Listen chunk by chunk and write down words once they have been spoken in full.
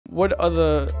what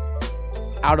other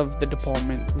out of the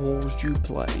department roles do you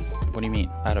play? What do you mean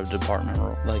out of department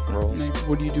roles? Like,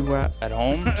 what do you do At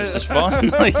home? Just as fun?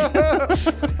 Like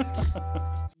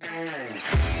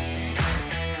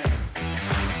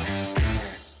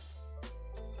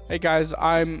Hey guys,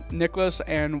 I'm Nicholas,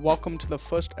 and welcome to the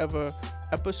first ever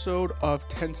episode of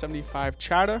 1075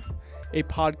 Chatter, a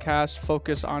podcast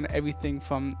focused on everything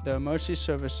from the emergency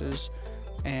services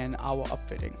and our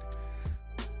upfitting.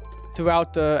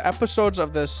 Throughout the episodes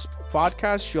of this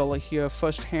podcast, you'll hear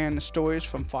first-hand stories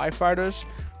from firefighters,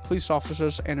 police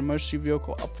officers, and emergency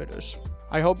vehicle upfitters.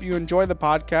 I hope you enjoy the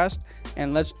podcast,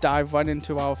 and let's dive right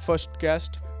into our first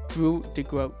guest, Drew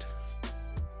DeGroat.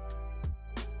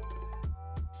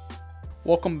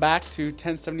 Welcome back to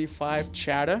 1075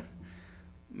 Chatter.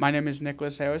 My name is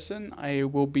Nicholas Harrison. I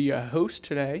will be a host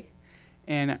today,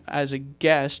 and as a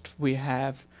guest, we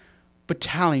have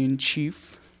Battalion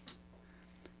Chief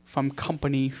from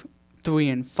Company 3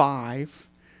 and 5,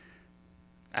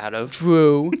 out of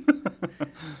Drew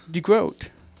DeGroat.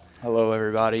 Hello,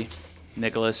 everybody.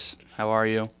 Nicholas, how are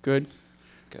you? Good.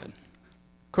 Good.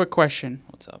 Quick question.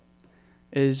 What's up?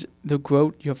 Is the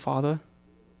Groat your father?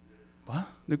 What?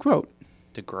 The Groat.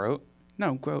 DeGroat?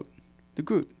 No, Groat. The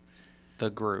Groot. The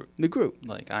Groot. The Groot.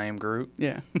 Like I am Groot?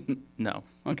 Yeah. No.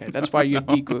 Okay, that's why you're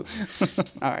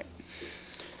DeGroot. All right.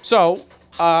 So,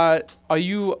 are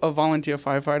you a volunteer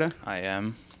firefighter? I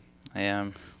am.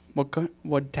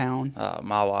 What town?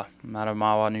 Mahwah. I'm out of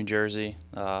Mahwah, New Jersey.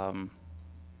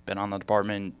 Been on the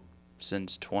department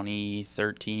since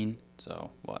 2013. So,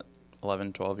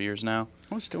 11, 12 years now?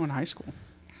 I was still in high school.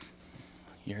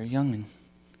 You're a youngin'.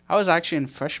 I was actually in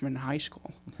freshman high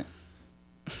school.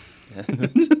 Yeah,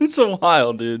 it's a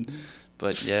while, dude.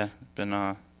 But yeah,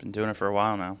 been doing it for a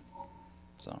while now.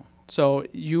 So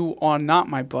you are not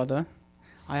my brother.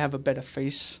 I have a better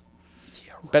face,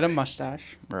 better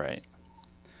mustache, right,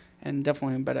 and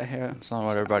definitely better hair. That's not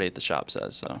what everybody at the shop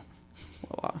says. So,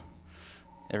 well,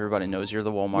 everybody knows you're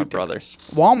the Walmart brothers.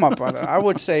 Walmart brother. I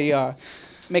would say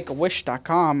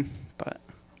makeawish.com, but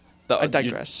I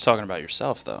digress. You're talking about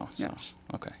yourself, though. So. Yes.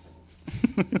 Okay.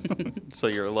 So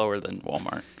you're lower than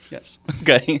Walmart. Yes.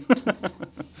 Okay.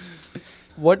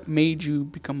 What made you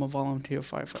become a volunteer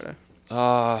firefighter?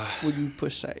 Would you per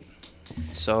se?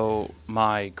 So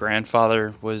my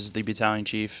grandfather was the battalion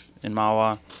chief in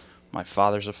Mahwah. My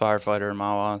father's a firefighter in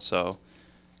Mahwah, so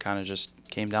kind of just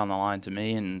came down the line to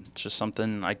me, and it's just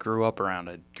something I grew up around.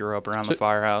 I grew up around the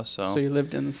firehouse. So you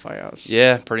lived in the firehouse?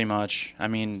 Yeah, pretty much. I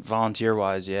mean,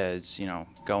 volunteer-wise, yeah, it's,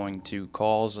 going to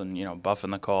calls and,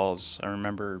 buffing the calls. I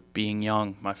remember being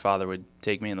young, my father would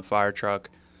take me in the fire truck,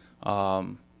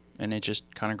 and it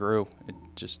just kind of grew. It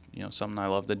just, something I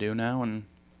love to do now, and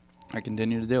I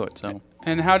continue to do it. So.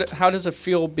 And how does it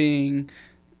feel being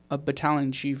a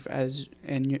battalion chief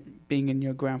being in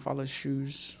your grandfather's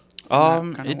shoes?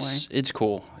 It's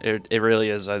cool. It really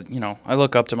is. I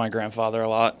look up to my grandfather a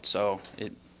lot, so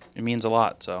it means a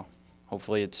lot. So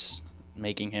hopefully it's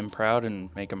making him proud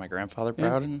and making my grandfather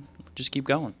proud, and just keep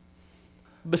going.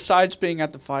 Besides being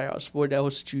at the firehouse, what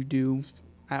else do you do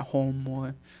at home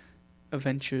or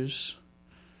adventures?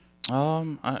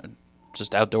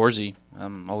 Just outdoorsy.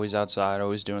 I'm always outside,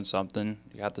 always doing something.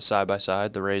 You got the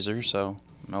side-by-side, the Razor, so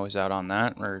I'm always out on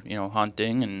that, or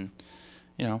hunting, and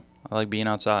I like being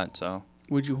outside. So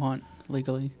would you hunt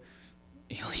legally?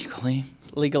 Illegally?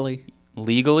 Legally.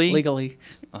 Legally? Legally.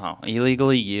 Oh,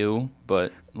 illegally you,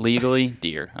 but legally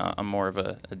deer. I'm more of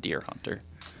a deer hunter.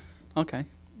 Okay.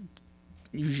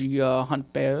 Usually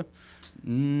hunt bear?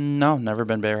 No, never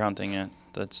been bear hunting yet.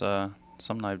 That's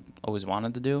something I've always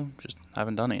wanted to do, just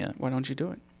haven't done it yet. Why don't you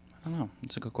do it? I don't know.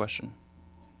 It's a good question.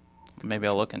 Maybe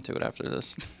I'll look into it after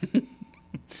this. A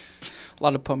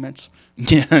lot of permits.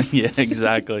 Yeah,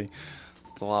 exactly.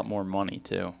 It's a lot more money,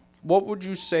 too. What would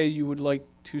you say you would like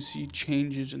to see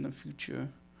changes in the future?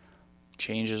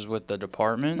 Changes with the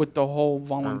department? With the whole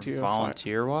volunteer?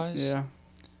 Volunteer-wise? Yeah.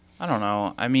 I don't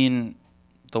know. I mean,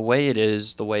 the way it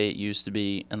is, the way it used to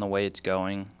be, and the way it's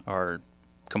going are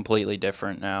completely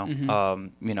different now.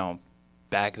 Mm-hmm.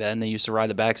 Back then they used to ride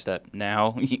the back step.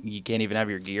 Now you can't even have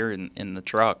your gear in the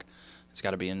truck. It's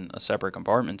got to be in a separate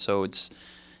compartment. So it's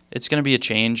going to be a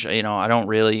change. I don't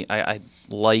really. I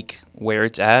like where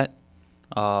it's at.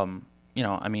 I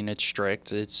mean, it's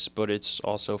strict. But it's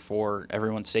also for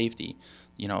everyone's safety.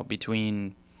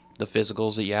 Between the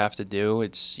physicals that you have to do,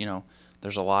 it's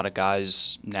there's a lot of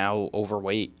guys now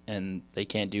overweight, and they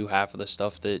can't do half of the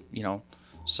stuff that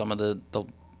some of the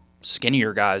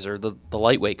skinnier guys or the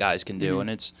lightweight guys can do, and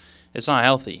it's not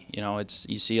healthy.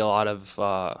 You see a lot of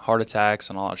heart attacks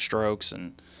and a lot of strokes,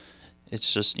 and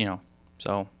it's just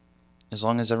so as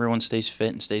long as everyone stays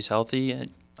fit and stays healthy,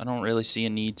 I don't really see a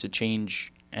need to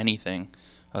change anything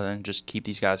other than just keep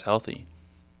these guys healthy.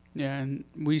 Yeah, and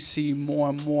we see more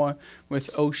and more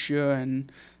with OSHA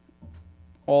and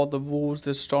all the rules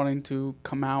they're starting to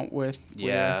come out with.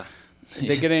 Yeah.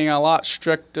 They're getting a lot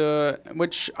stricter,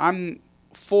 which I'm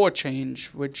for change,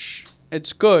 which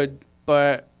it's good,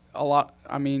 but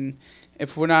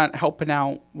if we're not helping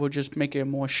out, we'll just make it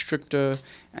more stricter,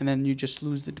 and then you just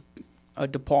lose a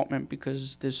department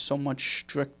because there's so much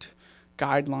strict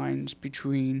guidelines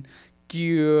between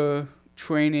gear,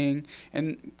 training,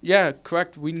 and yeah,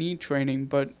 correct, we need training,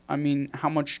 but I mean, how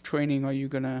much training are you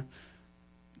gonna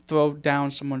throw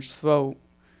down someone's throat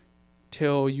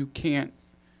till you can't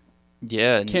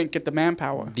get the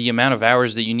manpower? The amount of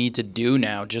hours that you need to do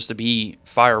now just to be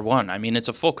Fire One, I mean, it's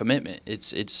a full commitment.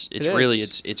 It's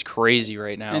crazy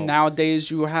right now. And nowadays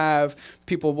you have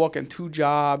people working 2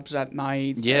 jobs at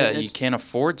night. Yeah, you can't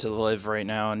afford to live right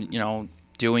now, and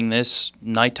doing this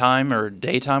nighttime or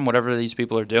daytime, whatever these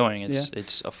people are doing,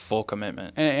 it's a full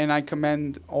commitment. And I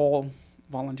commend all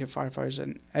volunteer firefighters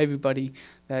and everybody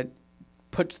that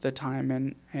puts the time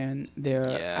in, and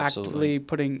they're actively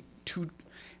putting 2.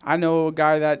 I know a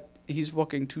guy that he's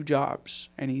working 2 jobs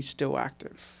and he's still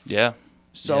active. Yeah.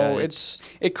 So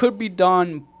it could be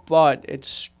done, but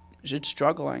it's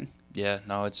struggling. Yeah,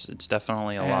 no, it's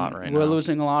definitely a lot right now. We're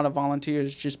losing a lot of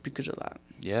volunteers just because of that.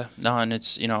 Yeah, no, and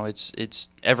it's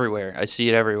everywhere. I see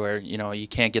it everywhere. You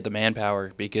can't get the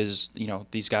manpower because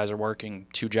these guys are working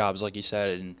 2 jobs, like you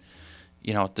said, and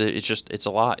it's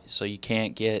a lot. So you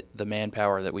can't get the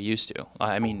manpower that we used to.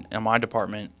 I mean, in my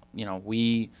department,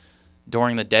 we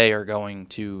during the day are going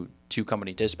to 2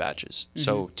 company dispatches. Mm-hmm.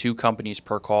 So 2 companies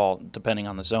per call, depending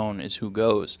on the zone, is who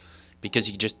goes, because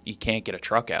you can't get a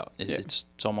truck out. It's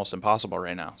almost impossible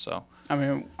right now. So I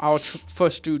mean, our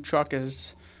first 2 truck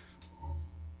is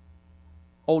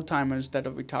old timers that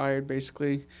are retired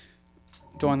basically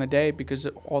during the day because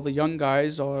all the young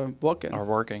guys are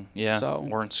working. Yeah. So,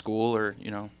 or in school, or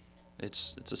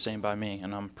it's the same by me,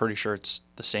 and I'm pretty sure it's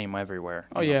the same everywhere.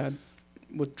 Oh yeah,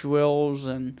 with drills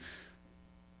and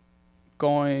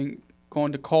going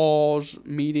to calls,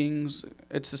 meetings,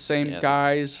 it's the same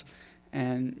guys,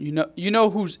 and you know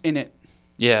who's in it.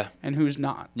 Yeah. And who's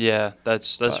not. Yeah,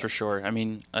 that's for sure. I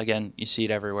mean, again, you see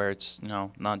it everywhere. It's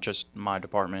not just my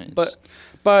department.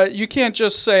 But you can't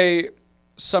just say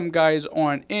some guys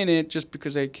aren't in it just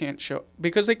because they can't show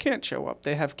up.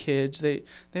 They have kids. They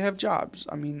have jobs.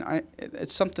 I mean,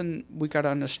 it's something we got to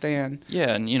understand.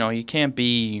 Yeah, and you can't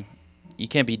be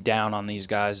down on these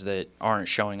guys that aren't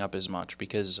showing up as much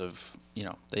because of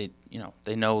they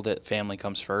know that family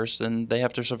comes first and they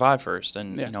have to survive first,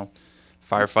 and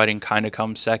firefighting kind of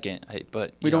comes second,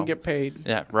 but we don't get paid.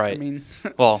 Yeah, right. I mean,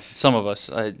 well, some of us,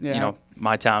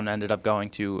 my town ended up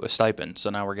going to a stipend, so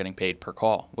now we're getting paid per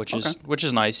call, which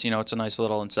is nice. It's a nice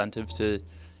little incentive to,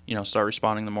 start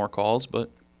responding to more calls, but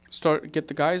get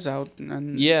the guys out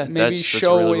and maybe that's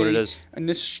show really what it is.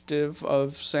 Initiative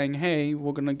of saying, hey,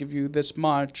 we're gonna give you this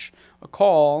much a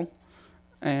call,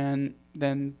 and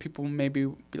then people maybe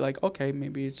be like, okay,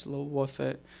 maybe it's a little worth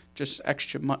it. Just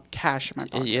extra cash in my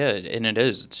pocket. Yeah, and it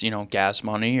is. It's, gas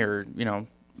money or,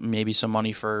 maybe some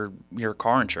money for your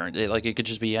car insurance. It could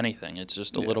just be anything. It's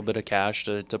just a little bit of cash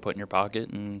to put in your pocket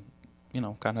and,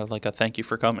 kind of like a thank you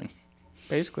for coming.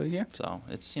 Basically, yeah. So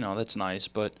it's, that's nice.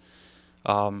 But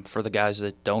for the guys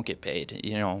that don't get paid,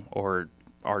 or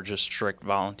are just strict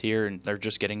volunteer and they're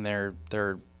just getting their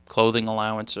clothing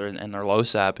allowance and their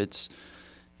LoSAP, it's,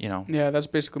 Yeah, that's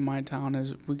basically my town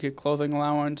is we get clothing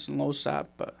allowance and LoSAP,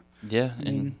 but yeah, I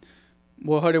mean,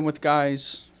 we're hurting with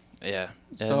guys. Yeah,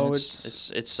 so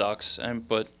it sucks.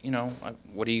 But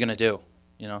what are you gonna do?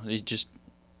 You just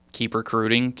keep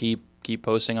recruiting, keep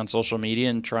posting on social media,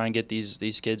 and try and get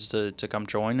these kids to come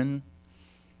join and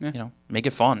make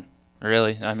it fun.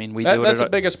 Really, I mean, that's the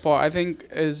biggest part. I think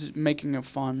is making it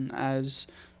fun as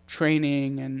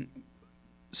training and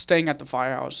staying at the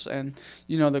firehouse, and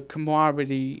the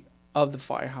camaraderie of the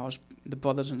firehouse, the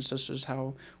brothers and sisters,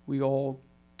 how we all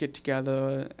get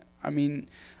together. I mean,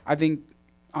 I think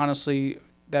honestly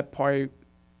that part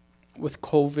with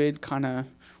COVID kind of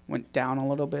went down a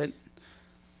little bit.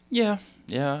 Yeah,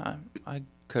 I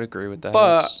could agree with that.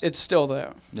 But it's still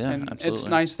there. Yeah, and absolutely. It's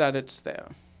nice that it's there.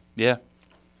 Yeah,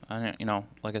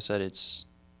 like I said, it's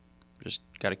just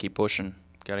got to keep pushing,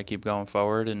 got to keep going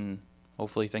forward, and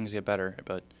hopefully things get better.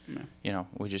 But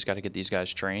we just got to get these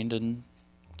guys trained and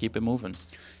keep it moving.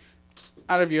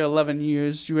 Out of your 11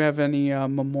 years, do you have any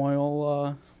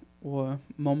memorial or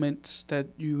moments that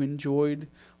you enjoyed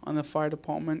on the fire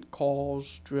department?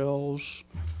 Calls, drills?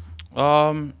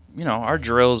 Our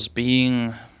drills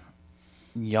being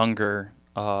younger,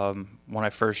 when I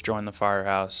first joined the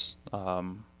firehouse,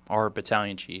 our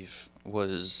battalion chief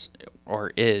was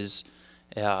or is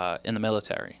in the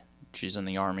military. She's in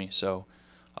the Army, so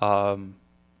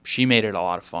she made it a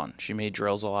lot of fun. She made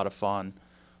drills a lot of fun.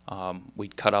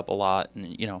 We'd cut up a lot,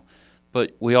 and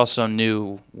but we also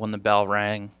knew when the bell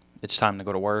rang, it's time to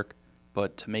go to work.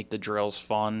 But to make the drills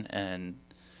fun and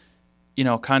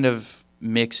kind of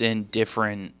mix in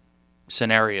different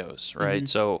scenarios, right? Mm-hmm.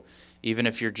 So even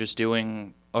if you're just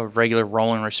doing a regular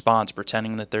rolling response,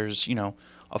 pretending that there's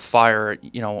a fire,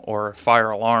 or a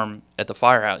fire alarm at the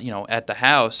firehouse, at the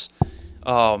house,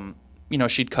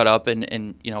 she'd cut up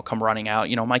and come running out.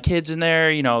 My kid's in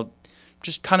there,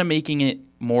 just kind of making it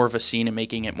more of a scene and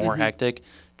making it more hectic,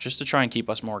 just to try and keep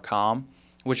us more calm,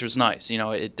 which was nice.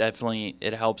 It definitely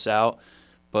helps out,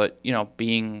 but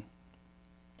being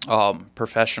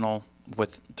professional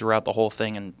throughout the whole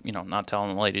thing, and not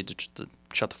telling the lady to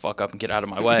shut the fuck up and get out of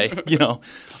my way, but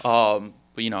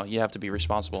you have to be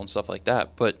responsible and stuff like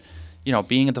that. But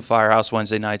being at the firehouse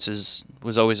Wednesday nights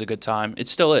was always a good time. It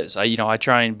still is. I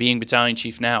try, and being battalion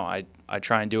chief now, I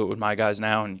try and do it with my guys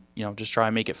now, and just try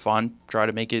and make it fun. Try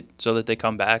to make it so that they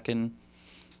come back and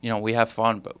we have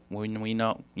fun. But when we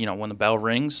know when the bell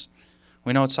rings,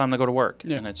 we know it's time to go to work,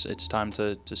 and it's time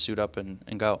to suit up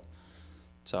and go.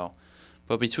 So,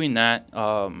 but between that,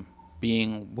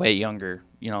 being way younger,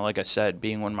 like I said,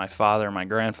 being with my father, my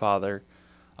grandfather,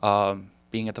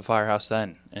 being at the firehouse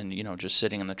then, and just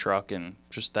sitting in the truck and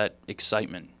just that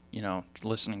excitement,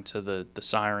 listening to the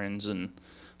sirens and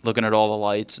looking at all the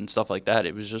lights and stuff like that.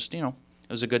 It was just, it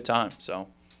was a good time. So,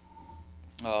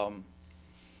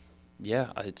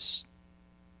 yeah, it's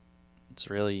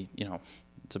really,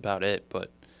 it's about it.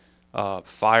 But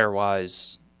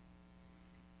fire-wise,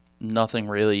 nothing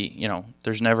really,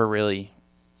 there's never really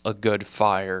a good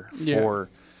fire for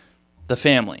the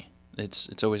family.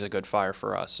 It's always a good fire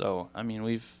for us. So, I mean,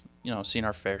 we've, seen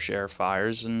our fair share of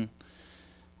fires. And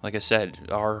like I said,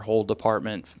 our whole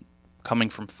department, coming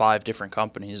from 5 different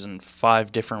companies and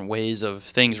 5 different ways of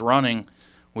things running,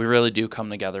 we really do come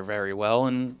together very well,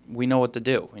 and we know what to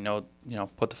do. We know,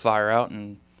 put the fire out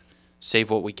and save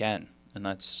what we can. And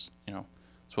that's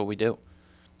what we do.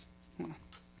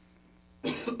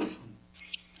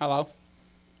 Hello.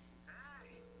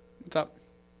 What's up?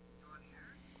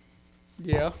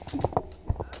 Yeah.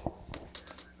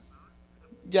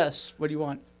 Yes. What do you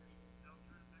want?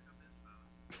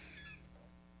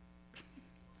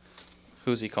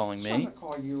 Who's he calling me? I'm gonna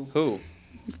call you. Who?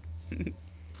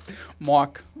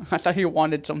 Mark. I thought he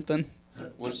wanted something.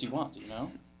 What does he want? Do you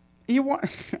know?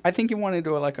 I think he wanted to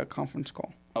do a conference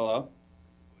call. Hello?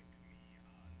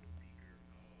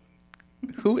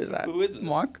 Who is that? Who is this?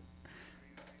 Mark?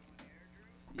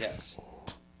 Yes.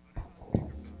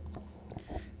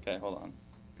 Okay, hold on.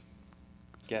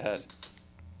 Go ahead.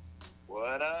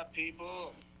 What up,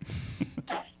 people?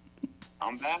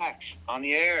 I'm back on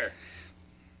the air.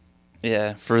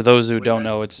 Yeah, for those who don't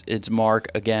know, it's Mark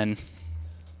again.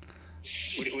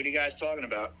 What are you guys talking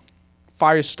about?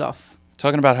 Fire stuff.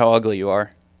 Talking about how ugly you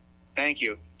are. Thank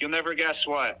you. You'll never guess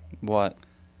what. What?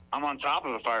 I'm on top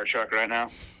of a fire truck right now.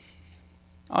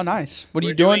 Oh, nice. What are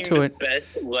you We're doing to it? The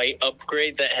best light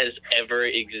upgrade that has ever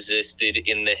existed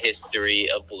in the history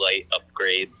of light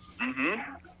upgrades. Mm-hmm.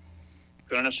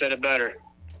 Couldn't have said it better.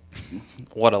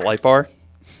 What, a light bar?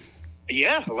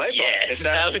 Yeah, a light bulb. Yes,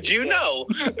 how would you know?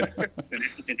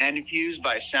 It's an Enfuse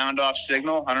by Sound Off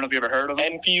Signal. I don't know if you ever heard of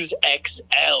them. Enfuse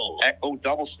XL. Oh,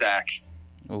 double stack.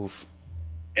 Oof.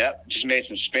 Yep, just made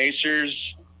some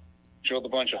spacers, drilled a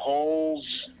bunch of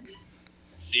holes.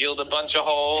 Sealed a bunch of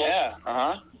holes. Yeah,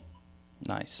 uh-huh.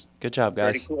 Nice. Good job,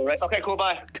 Pretty guys. cool, right? Okay, cool,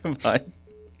 bye. Goodbye.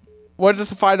 What does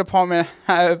the fire department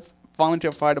have,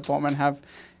 volunteer fire department, have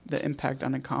the impact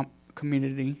on the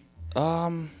community?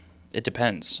 It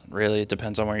depends. Really, it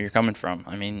depends on where you're coming from.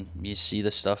 I mean, you see the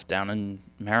stuff down in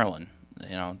Maryland.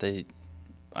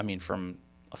 From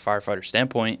a firefighter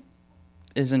standpoint,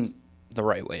 isn't the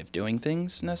right way of doing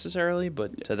things necessarily,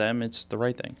 but to them, it's the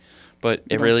right thing. But We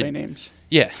it don't really, say names.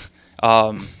 yeah.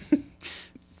 But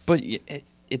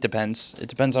it depends. It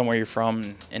depends on where you're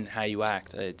from and how you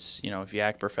act. It's, if you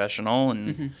act professional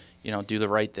and, do the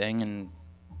right thing and,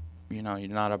 you're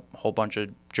not a whole bunch of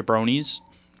jabronis,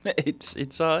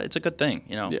 it's a good thing,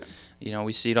 Yeah.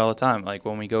 We see it all the time. Like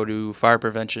when we go to fire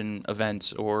prevention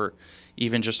events or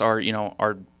even just our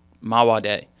Mahwah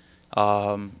Day.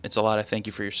 It's a lot of thank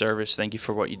you for your service. Thank you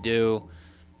for what you do.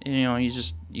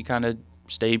 You kind of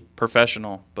stay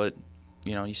professional, but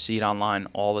you see it online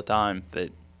all the time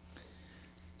that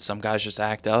some guys just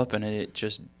act up and it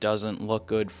just doesn't look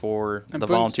good for the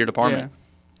volunteer department.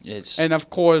 Yeah. It's And of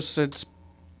course, it's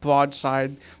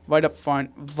broadside right up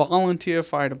front. Volunteer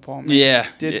fire department. Yeah.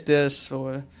 Did this,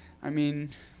 or I mean,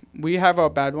 we have our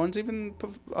bad ones. Even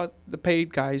the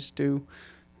paid guys do,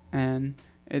 and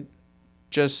it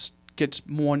just gets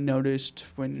more noticed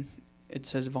when it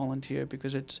says volunteer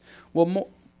because it's more.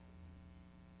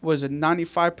 Was it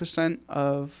 95%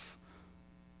 of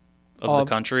the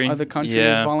country? Of the country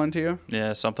is volunteer.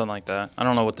 Yeah, something like that. I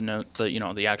don't know what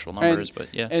the actual number is,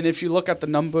 but yeah. And if you look at the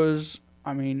numbers,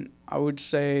 I mean, I would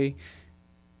say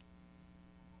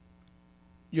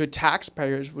your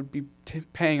taxpayers would be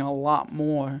paying a lot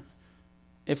more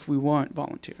if we weren't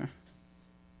volunteer.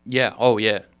 Yeah. Oh,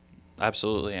 yeah.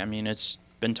 Absolutely. I mean, it's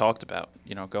been talked about,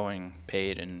 going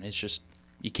paid, and it's just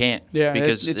you can't. Yeah,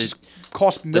 because it just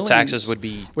costs millions. The taxes would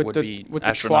be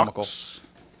astronomical. The trucks,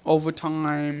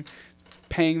 overtime,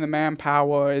 paying the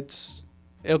manpower.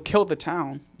 It'll kill the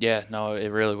town. Yeah. No, it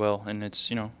really will, and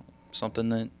it's something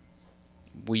that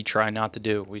we try not to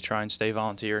do. We try and stay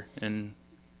volunteer, and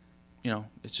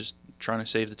it's just trying to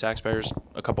save the taxpayers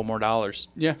a couple more dollars.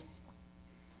 Yeah.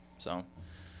 So,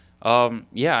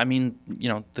 yeah, I mean,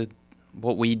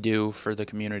 what we do for the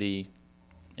community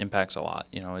impacts a lot.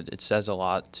 It says a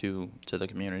lot to the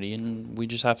community, and we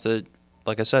just have to,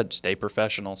 like I said, stay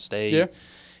professional. Yeah.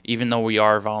 Even though we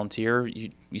are volunteer,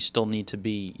 you still need to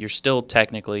be. You're still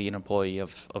technically an employee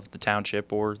of the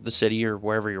township or the city or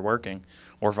wherever you're working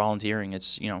or volunteering.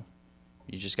 It's you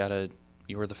just gotta.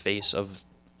 You're the face of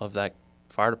that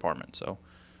fire department. So,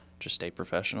 just stay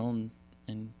professional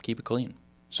and keep it clean.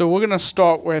 So we're gonna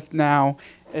start with now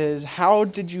is how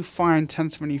did you find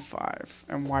 1075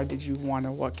 and why did you want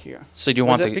to work here? So do you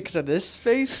Was want it because of this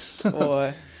face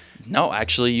or? No,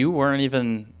 actually, you weren't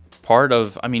even part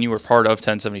of. I mean, you were part of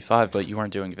 1075, but you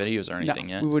weren't doing videos or anything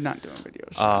yet. We were not doing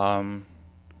videos.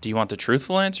 Do you want the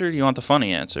truthful answer? Or do you want the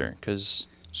funny answer?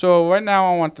 So right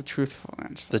now I want the truthful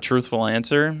answer. The truthful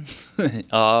answer.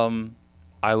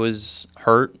 I was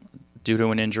hurt due to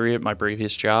an injury at my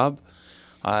previous job.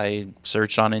 I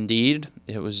searched on Indeed.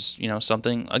 It was,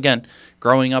 something, again,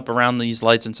 growing up around these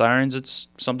lights and sirens, it's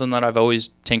something that I've always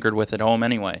tinkered with at home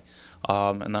anyway.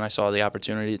 And then I saw the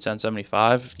opportunity at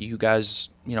 1075. You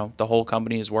guys, the whole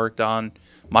company has worked on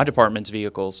my department's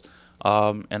vehicles.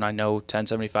 And I know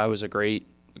 1075 was a great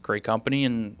company,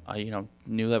 and I,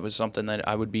 knew that was something that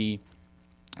I would be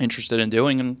interested in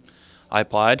doing. And I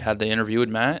applied, had the interview with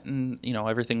Matt, and,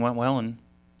 everything went well, and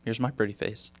here's my pretty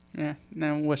face. Yeah,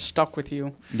 now we're stuck with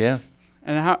you. Yeah.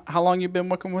 And how long you been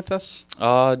working with us?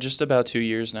 Just about 2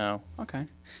 years now. Okay.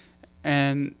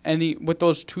 And with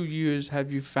those 2 years,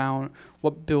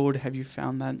 what build have you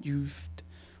found that you've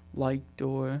liked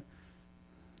or?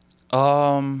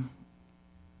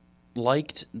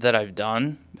 Liked that I've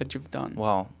done. That you've done.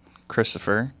 Well,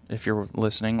 Christopher, if you're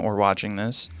listening or watching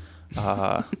this,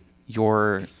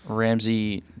 your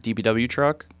Ramsey DPW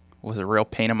truck was a real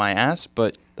pain in my ass,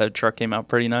 but that truck came out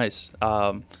pretty nice.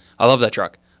 I love that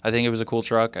truck. I think it was a cool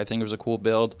truck. I think it was a cool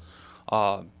build.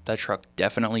 That truck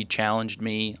definitely challenged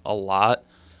me a lot,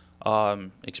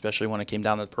 especially when it came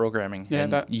down to the programming. Yeah,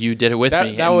 and you did it with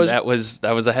me. That was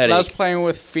a headache. I was playing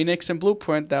with Phoenix and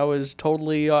Blueprint. That was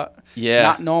totally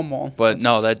not normal. But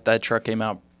no, that truck came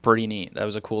out pretty neat. That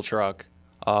was a cool truck.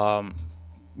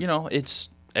 It's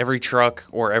every truck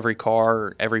or every car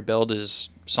or every build is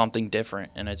something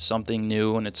different, and it's something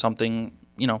new, and it's something,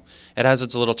 it has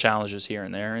its little challenges here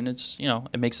and there, and it's,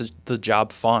 it makes the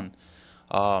job fun.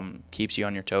 Keeps you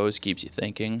on your toes, keeps you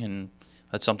thinking, and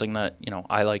that's something that,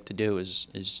 I like to do is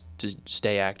to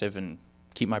stay active and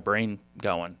keep my brain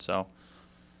going. So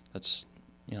that's,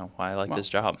 why I like this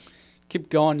job. Keep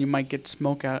going. You might get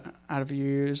smoke out of your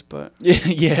ears, but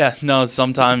yeah, no,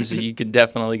 sometimes you can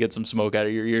definitely get some smoke out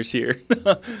of your ears here.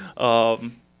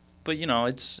 But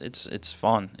it's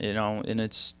fun, and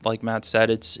it's like Matt said,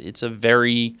 it's a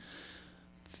very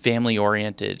family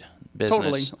oriented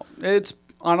business. Totally. It's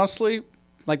honestly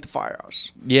like the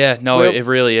firehouse. Yeah, no, it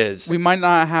really is. We might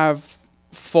not have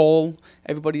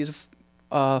everybody is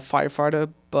a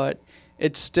firefighter, but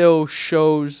it still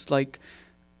shows like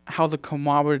how the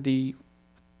camaraderie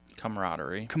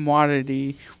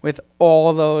with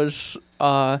all those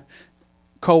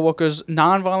co-workers,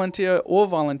 non-volunteer or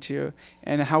volunteer,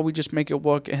 and how we just make it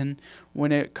work. And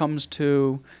when it comes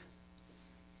to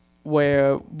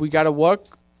where we got to work,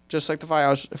 just like the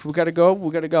firehouse, if we got to go,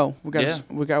 we got to go. We got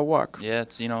to work. Yeah,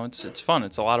 it's fun.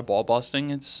 It's a lot of ball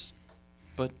busting.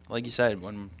 But like you said,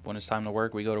 when it's time to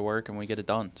work, we go to work and we get it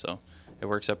done. So it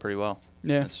works out pretty well.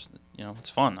 Yeah.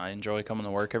 It's fun. I enjoy coming to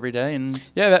work every day. And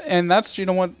yeah, and that's,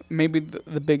 what, maybe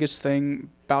the biggest thing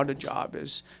about a job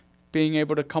is being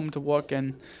able to come to work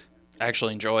and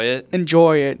actually enjoy it.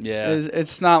 Enjoy it. Yeah.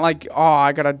 It's not like, oh,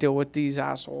 I gotta deal with these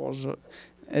assholes.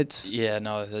 It's Yeah,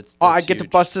 no, that's oh, I get to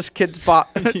huge. bust this kid's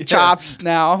Yeah. chops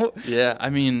now. Yeah, I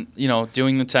mean,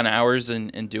 doing the 10 hours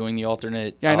and doing the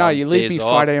alternate Yeah, I know. You leave days me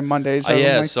off. Friday and Monday. So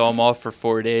Yeah, I'm like, so I'm off for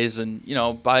 4 days, and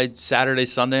by Saturday,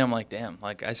 Sunday, I'm like, damn,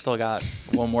 like I still got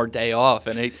one more day off,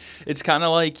 and it's kind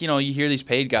of like you hear these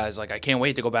paid guys like I can't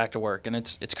wait to go back to work, and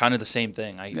it's kind of the same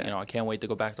thing. I can't wait to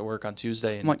go back to work on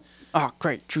Tuesday. And I'm like, oh,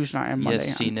 great, Drew's not in Monday.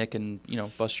 see Nick and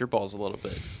bust your balls a little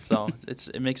bit. So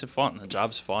it makes it fun. The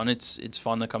job's fun. It's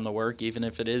fun to come to work, even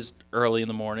if it is early in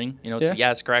the morning. It's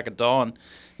Yeah. crack of dawn.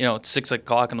 It's 6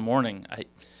 o'clock in the morning.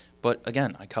 But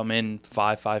again, I come in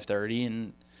 5:30,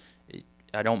 and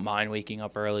I don't mind waking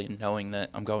up early and knowing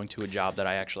that I'm going to a job that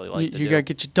I actually like to do. You gotta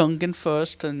get your Dunkin'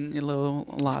 first and your little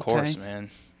latte. Of course, man.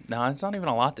 No, it's not even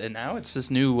a latte. Now it's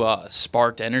this new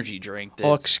sparked energy drink.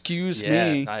 Oh, excuse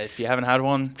me. If you haven't had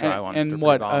one, try one. They're And pretty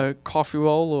what, bomb. a coffee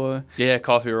roll or Yeah,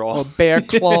 coffee roll. or bear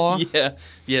claw?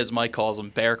 Yeah, as Mike calls them,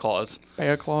 bear claws.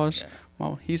 Bear claws. Yeah.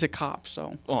 Well, he's a cop,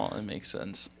 so Well, it makes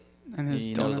sense. and his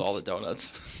He donuts. knows all the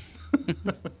donuts.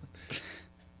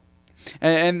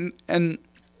 and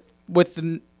with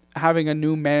having a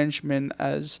new management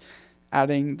as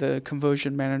adding the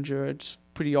conversion manager, it's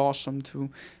pretty awesome to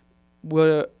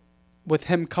with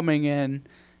him coming in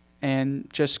and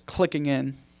just clicking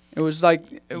in. It was like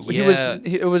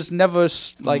it was never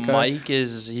like Mike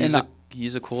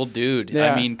he's a cool dude.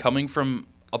 Yeah. I mean, coming from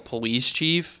a police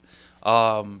chief,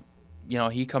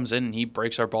 he comes in and he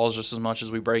breaks our balls just as much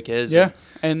as we break his. yeah,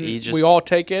 and we all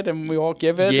take it and we all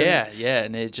give it. Yeah,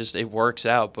 and it works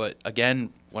out. But again,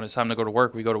 when it's time to go to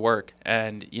work, we go to work,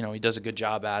 and he does a good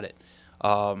job at it.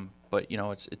 But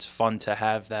it's fun to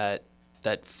have that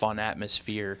fun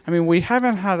atmosphere. I mean, we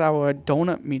haven't had our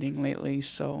donut meeting lately,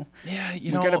 so Yeah,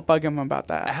 we gotta bug him about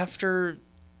that. after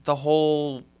the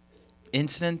whole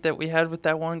incident that we had with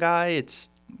that one guy,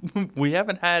 we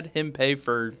haven't had him pay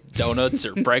for donuts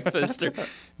or breakfast.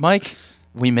 Mike,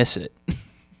 we miss it.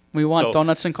 We want So-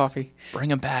 donuts and coffee.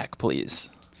 Bring him back, please.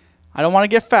 I don't want to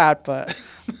get fat, but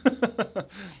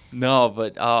No,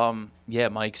 but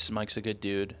Mike's a good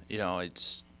dude.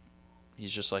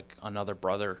 He's just like another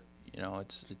brother.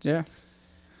 It's yeah,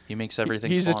 he makes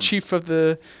everything he's fun. the chief of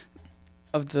the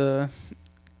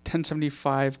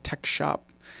 1075 tech shop,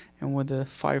 and we're the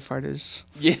firefighters.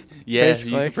 Yeah, you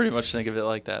basically. can pretty much think of it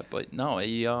like that. But no,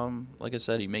 he like I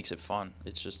said, he makes it fun.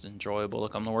 It's just enjoyable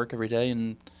to come to work every day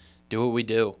and do what we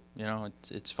do.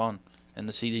 It's fun. And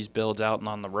to see these builds out and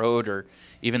on the road, or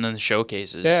even in the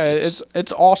showcases. Yeah,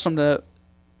 it's awesome to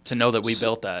know that we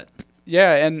built that.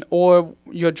 or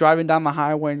you're driving down the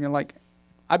highway and you're like,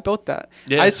 I built that.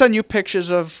 Yeah. I send you pictures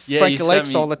of Frankie you Lakes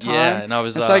sent me- all the time. yeah, and I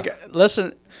was, It's like,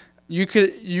 listen,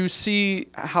 you see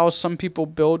how some people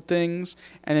build things,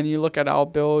 and then you look at our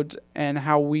builds and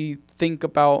how we think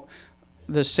about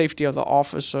the safety of the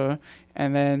officer,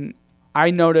 and then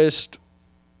I noticed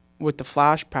with the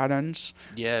flash patterns.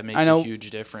 Yeah, it makes a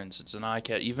huge difference. It's an eye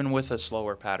catcher, even with a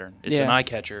slower pattern. It's an Yeah. eye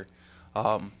catcher.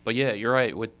 But yeah, you're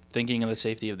right. With thinking of the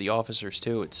safety of the officers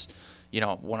too, it's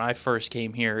when I first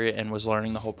came here and was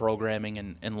learning the whole programming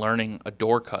and learning a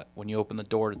door cut when you open the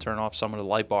door to turn off some of the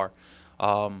light bar.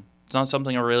 It's not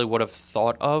something I really would have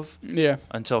thought of Yeah.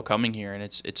 until coming here, and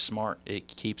it's smart. It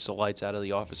keeps the lights out of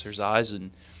the officer's eyes and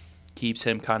keeps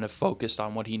him kind of focused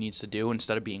on what he needs to do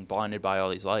instead of being blinded by all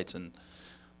these lights. And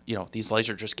these lights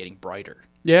are just getting brighter.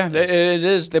 Yeah, it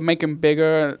is. They're making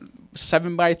bigger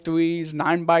 7x3s,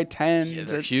 9x10s. Yeah,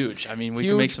 they're It's huge. I mean, we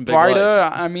huge, can make some big brighter. lights.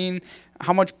 I mean,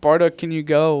 how much brighter can you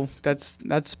go? That's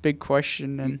a big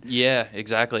question. And Yeah,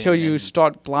 exactly. until you And-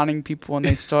 start blinding people and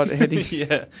they start hitting.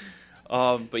 yeah.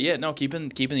 But yeah, no, keeping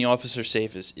the officer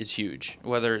safe is huge.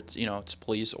 Whether it's it's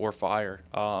police or fire,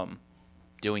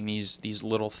 doing these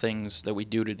little things that we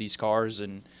do to these cars,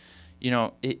 and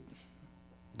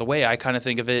the way I kind of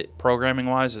think of it, programming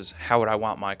wise, is how would I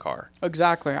want my car?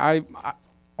 Exactly. I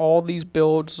all these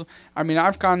builds. I mean,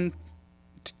 I've done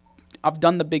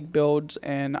the big builds,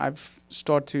 and I've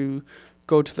started to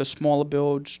go to the smaller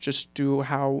builds, just do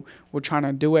how we're trying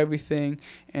to do everything,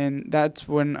 and that's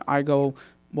when I go,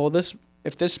 well,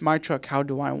 if this is my truck, how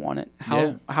do I want it?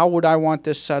 How would I want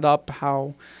this set up?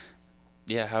 How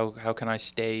can I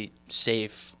stay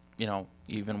safe?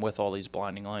 Even with all these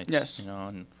blinding lights. Yes.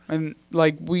 And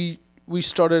like we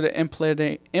started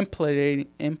implementing.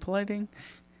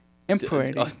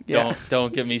 Yeah.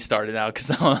 Don't get me started out because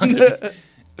I'm gonna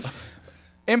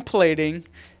Implating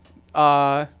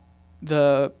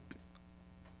the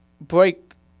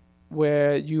brake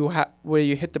where you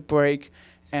hit the brake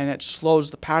and it slows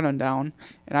the pattern down,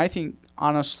 and I think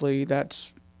honestly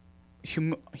that's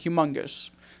humongous.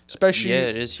 especially Yeah,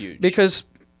 it is huge. because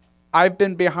I've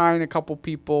been behind a couple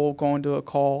people going to a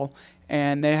call,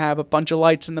 and they have a bunch of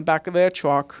lights in the back of their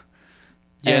truck.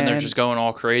 Yeah, and they're just going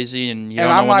all crazy, and you and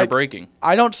don't I'm know when like, they're braking.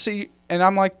 I don't see, and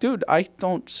I'm like, dude, I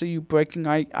don't see you braking.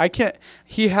 I can't.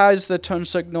 He has the turn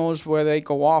signals where they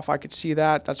go off. I could see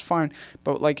that. That's fine.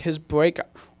 But like his brake,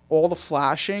 all the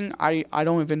flashing, I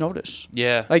don't even notice.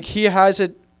 Yeah. Like he has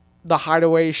it, the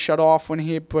hideaway shut off when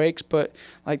he brakes, but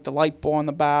like the light bar on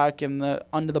the back and the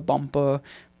under the bumper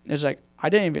is like, I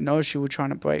didn't even notice you were trying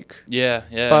to brake. Yeah,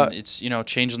 But and it's,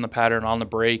 changing the pattern on the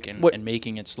brake and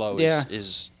making it slow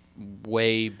is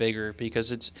way bigger,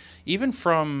 because it's, even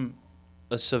from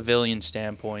a civilian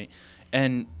standpoint,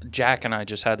 and Jack and I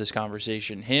just had this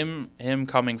conversation, him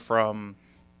coming from,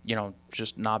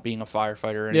 just not being a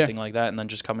firefighter or anything like that, and then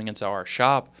just coming into our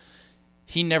shop,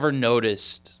 he never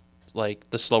noticed like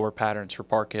the slower patterns for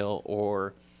Park Hill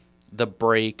or the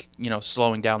brake,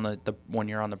 slowing down the when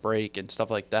you're on the brake and stuff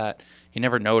like that. He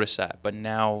never noticed that, but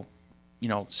now,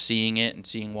 seeing it and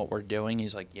seeing what we're doing,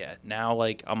 he's like, yeah, now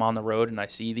like I'm on the road and I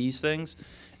see these things,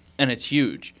 and it's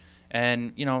huge.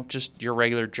 And just your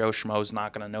regular Joe Schmo's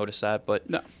not going to notice that, but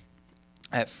No.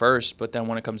 at first. But then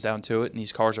when it comes down to it, and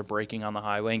these cars are braking on the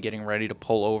highway and getting ready to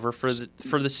pull over for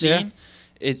the scene.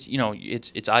 It's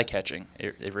it's eye catching.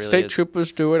 It really State is.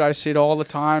 troopers do it. I see it all the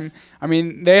time. I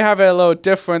mean, they have it a little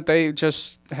different. They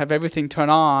just have everything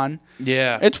turn on.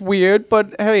 Yeah, It's weird,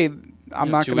 but hey, I'm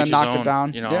not to gonna each his knock own. it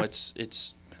down.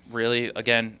 It's really,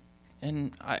 again,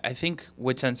 and I think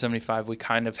with 1075 we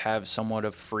kind of have somewhat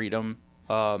of freedom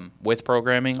with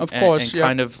programming, Of course, and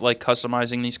kind of like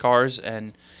customizing these cars,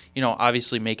 and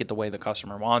obviously make it the way the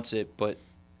customer wants it, but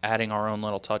adding our own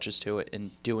little touches to it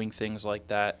and doing things like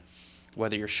that.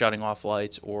 Whether you're shutting off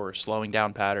lights or slowing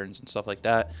down patterns and stuff like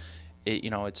that,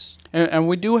 it's... And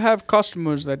we do have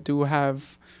customers that do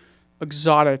have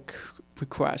exotic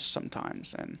requests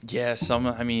sometimes. And Yeah,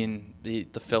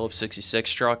 the Phillips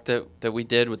 66 truck that we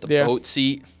did with the boat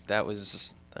seat, that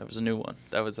was a new one.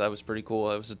 That was pretty cool.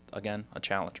 That was, again, a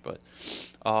challenge. But,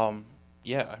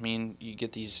 you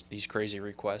get these crazy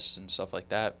requests and stuff like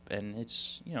that, and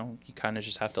it's, you kind of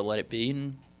just have to let it be,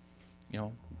 and,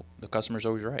 the customer's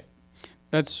always right.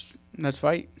 that's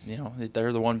right.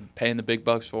 They're the one paying the big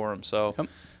bucks for them, so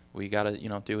we got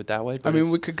to, do it that way. But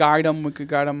we could guide them. We could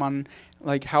guide them on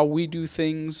like how we do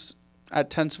things at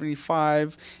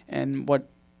 1075 and what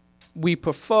we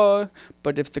prefer.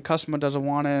 But if the customer doesn't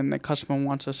want it and the customer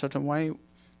wants a certain way,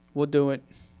 we'll do it.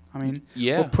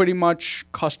 We'll pretty much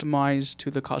customize to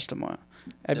the customer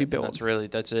every build.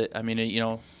 That's it.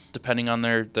 Depending on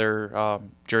their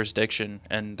jurisdiction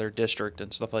and their district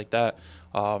and stuff like that.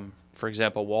 For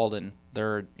example, Walden,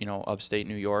 they're, upstate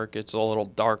New York. It's a little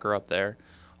darker up there.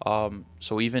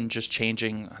 So even just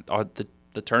changing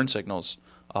the turn signals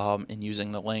and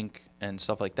using the link and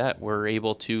stuff like that, we're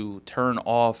able to turn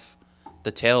off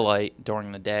the tail light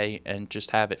during the day and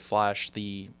just have it flash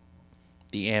the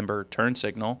amber turn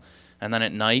signal. And then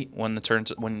at night, when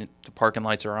the parking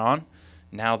lights are on,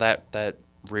 now that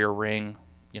rear ring,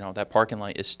 that parking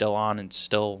light is still on and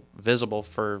still visible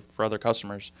for other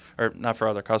customers, or not for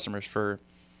other customers, for,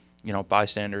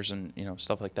 bystanders and,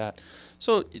 stuff like that.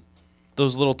 So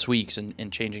those little tweaks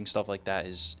and changing stuff like that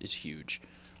is huge.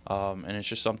 And it's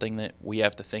just something that we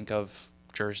have to think of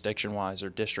jurisdiction-wise or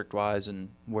district-wise and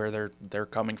where they're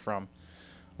coming from.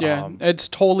 Yeah, it's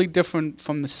totally different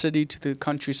from the city to the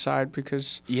countryside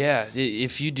because... Yeah,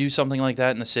 if you do something like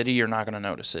that in the city, you're not going to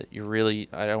notice it.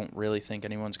 I don't really think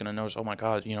anyone's going to notice, oh my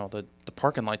God, the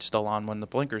parking light's still on when the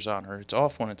blinker's on, or it's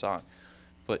off when it's on.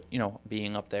 But,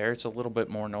 being up there, it's a little bit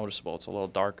more noticeable. It's a little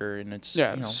darker, and it's,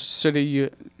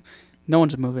 city, no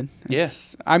one's moving.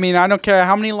 Yes. I don't care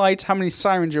how many lights, how many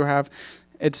sirens you have.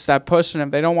 It's that person. If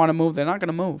they don't want to move, they're not going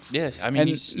to move. Yeah,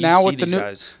 you now see with these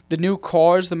guys. The new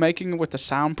cars, the making with the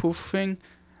soundproofing.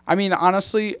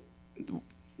 Honestly,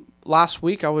 last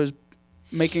week I was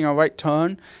making a right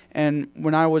turn, and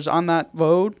when I was on that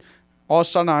road, all of a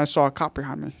sudden I saw a cop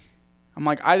behind me. I'm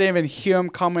like, I didn't even hear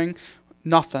him coming,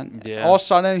 nothing. Yeah. All of a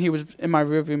sudden he was in my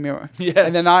rearview mirror. Yeah.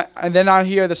 And then I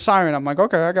hear the siren. I'm like,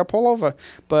 okay, I got to pull over.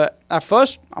 But at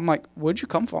first I'm like, where'd you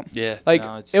come from? Yeah.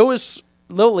 It was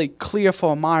literally clear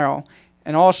for a mile,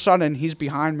 and all of a sudden he's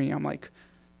behind me. I'm like,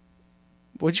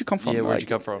 where'd you come from? Yeah, where'd you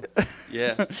come from?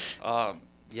 Yeah. The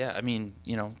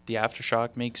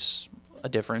aftershock makes a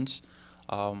difference.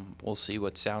 We'll see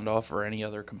what Sound Off or any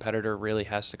other competitor really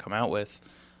has to come out with,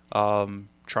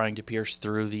 trying to pierce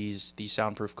through these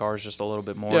soundproof cars just a little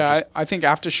bit more. Yeah, I think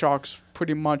aftershocks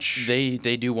pretty much... They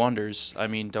do wonders.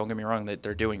 Don't get me wrong,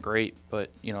 they're doing great,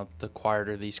 but, the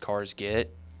quieter these cars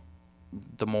get,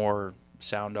 the more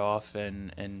Sound Off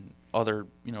and other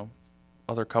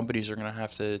other companies are going to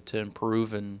have to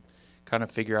improve and kind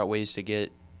of figure out ways to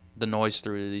get the noise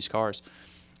through to these cars.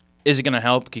 Is it going to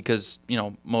help? Because,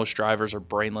 most drivers are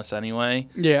brainless anyway.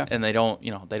 Yeah. And they don't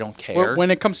care.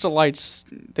 When it comes to lights,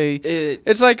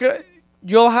 it's like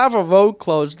you'll have a road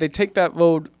closed. They take that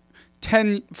road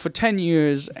 10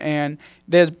 years, and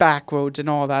there's back roads and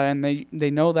all that, and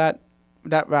they know that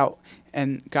route.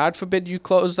 And God forbid you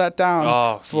close that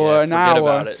down for an hour.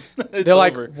 About it. They're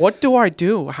like, over. What do I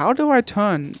do? How do I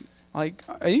turn? Like,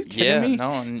 are you kidding me? Yeah,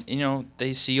 no, and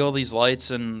they see all these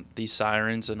lights and these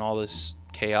sirens and all this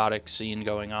chaotic scene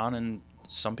going on, and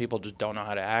some people just don't know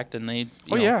how to act, and they.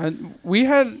 Yeah,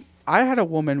 I had a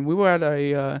woman. We were at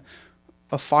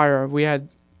a fire. We had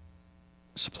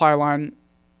supply line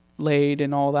laid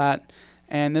and all that,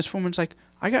 and this woman's like,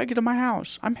 I gotta get to my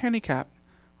house. I'm handicapped.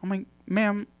 I'm like,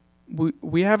 ma'am,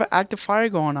 we have an active fire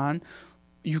going on.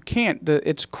 You can't.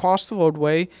 It's across the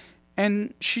roadway,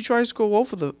 and she tries to go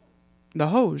over the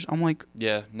hose. I'm like,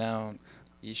 yeah, no,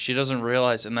 she doesn't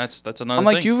realize, and that's another. I'm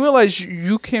like, you realize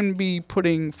you can be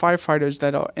putting firefighters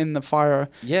that are in the fire,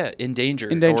 in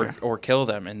danger. Or kill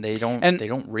them, and they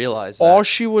don't realize that. All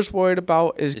she was worried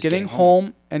about is getting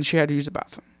home, and she had to use the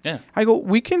bathroom. Yeah, I go,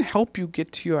 we can help you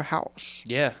get to your house.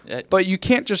 Yeah, but you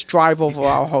can't just drive over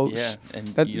our hose. Yeah,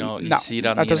 and you see it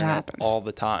on the internet all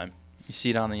the time. You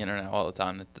see it on the internet all the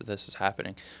time that this is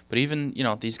happening. But even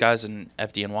these guys in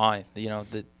FDNY,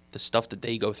 the stuff that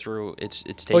they go through, it's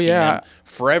taking them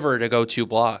forever to go 2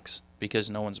 blocks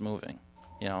because no one's moving.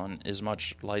 And as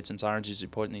much lights and sirens as you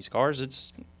put in these cars,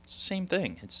 it's the same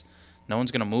thing. It's no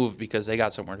one's gonna move because they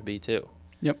got somewhere to be too.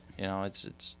 Yep.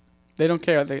 It's they don't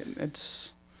care.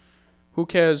 Who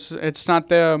cares? It's not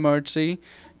their emergency.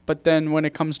 But then when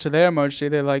it comes to their emergency,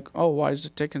 they're like, oh, why is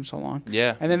it taking so long?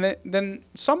 Yeah. And then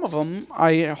some of them,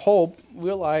 I hope,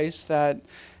 realize that,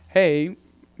 hey,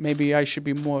 maybe I should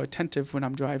be more attentive when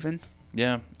I'm driving.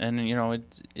 Yeah, and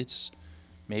it's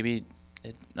maybe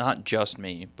it's not just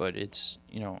me, but it's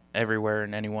everywhere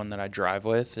and anyone that I drive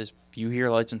with. If you hear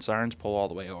lights and sirens, pull all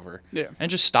the way over. Yeah. And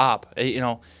just stop.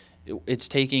 It's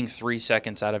taking 3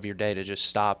 seconds out of your day to just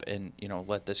stop and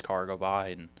let this car go by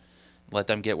and let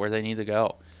them get where they need to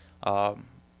go. And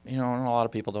a lot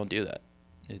of people don't do that.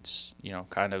 It's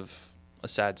kind of a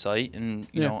sad sight, and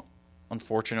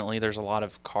unfortunately, there's a lot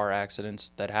of car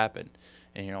accidents that happen.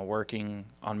 And working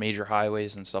on major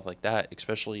highways and stuff like that,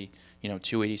 especially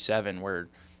 287 where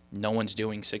no one's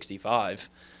doing 65,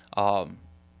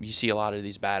 you see a lot of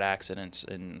these bad accidents,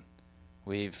 and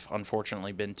we've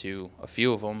unfortunately been to a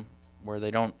few of them where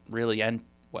they don't really end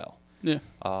well. Yeah.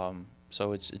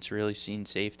 So it's really seen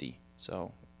safety.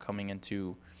 So coming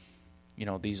into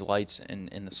these lights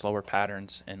and the slower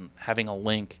patterns and having a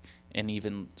link and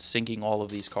even syncing all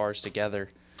of these cars together.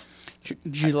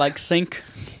 Do you like sync?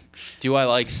 Do I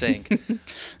like sync?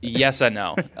 Yes and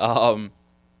no.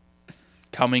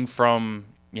 Coming from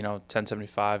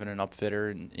 1075 and an upfitter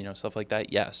and stuff like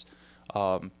that, yes.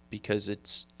 Because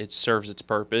it serves its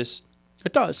purpose.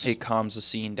 It does. It calms the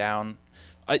scene down.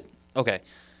 Okay.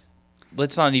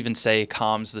 Let's not even say it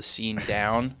calms the scene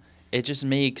down. It just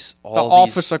makes all the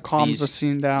officer calms the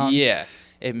scene down. Yeah.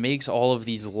 It makes all of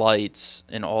these lights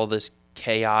and all this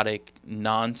chaotic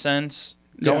nonsense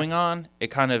going on. It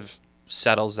kind of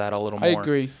settles that a little more. I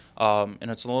agree.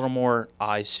 And it's a little more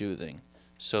eye-soothing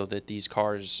so that these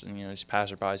cars and these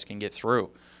passerbys can get through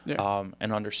and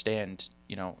understand,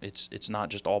 it's not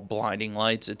just all blinding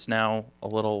lights. It's now a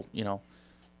little,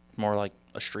 more like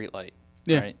a street light.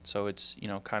 Yeah. Right? So it's,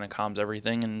 kind of calms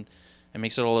everything and it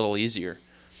makes it a little easier.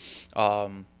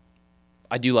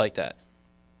 I do like that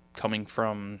coming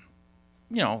from,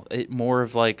 more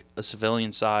of like a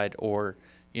civilian side or,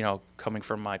 coming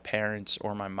from my parents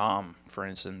or my mom, for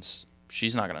instance.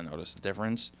 She's not going to notice the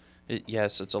difference.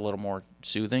 Yes, it's a little more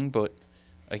soothing, but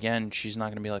again, she's not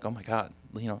going to be like, oh my God,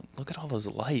 look at all those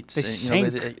lights. They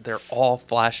sync. They're all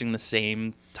flashing the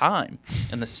same time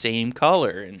and the same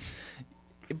color.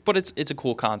 But it's a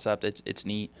cool concept. It's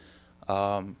neat.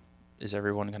 Is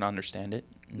everyone going to understand it?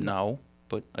 No.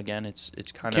 But again, it's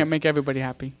kind of can't make everybody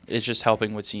happy. It's just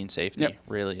helping with scene safety,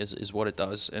 really, is what it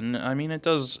does. And I mean, it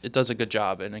does a good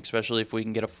job, and especially if we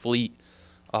can get a fleet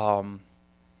to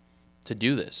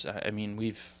do this. I mean,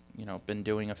 we've been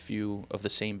doing a few of the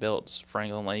same builds.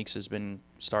 Franklin Lakes has been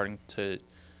starting to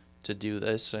do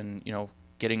this, and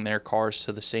getting their cars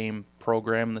to the same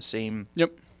program, the same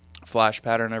flash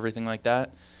pattern, everything like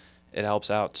that. It helps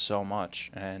out so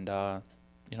much, and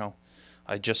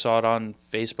I just saw it on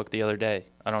Facebook the other day.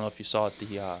 I don't know if you saw it,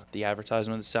 the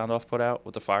advertisement that Sound Off put out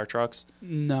with the fire trucks.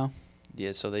 No.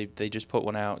 Yeah, so they just put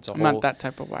one out. It's a I'm whole. not that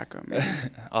type of whacker,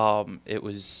 man. It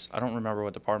was, I don't remember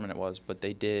what department it was, but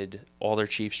they did all their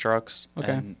Chiefs trucks.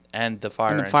 Okay. And the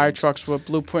fire. And the fire engines. trucks were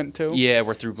blueprint too. Yeah,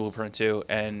 we're through blueprint too,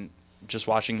 and just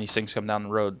watching these things come down the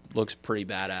road looks pretty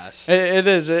badass. It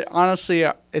is. It honestly,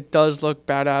 it does look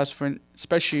badass when,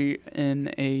 especially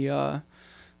in a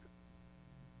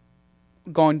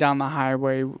going down the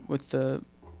highway with the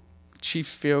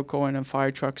Chief's vehicle and a fire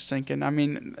truck sinking. I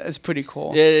mean, it's pretty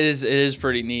cool. It is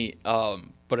pretty neat.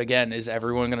 But again, is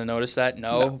everyone going to notice that?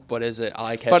 No. But is it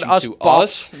eye-catching to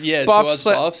buffs, us? Yeah, buffs, to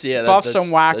us buffs. Yeah, buffs and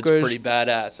whackers. That's pretty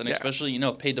badass. And Yeah. especially,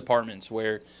 paid departments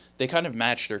where they kind of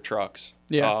match their trucks.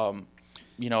 Yeah.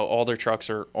 All their trucks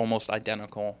are almost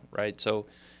identical, right? So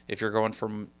if you're going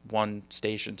from one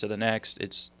station to the next,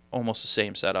 it's almost the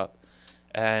same setup.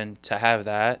 And to have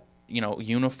that,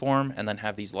 uniform, and then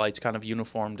have these lights kind of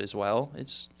uniformed as well,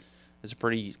 it's a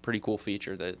pretty cool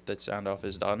feature that Sound Off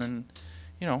has done, and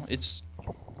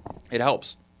it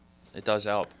helps. It does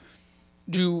help.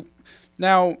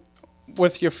 Now,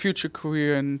 with your future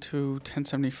career into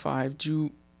 1075,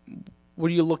 what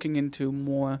are you looking into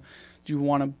more? Do you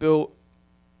want to build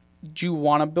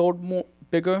more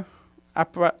bigger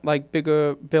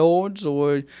bigger builds,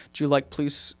 or do you like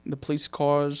the police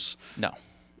cars? No.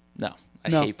 I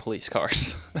hate police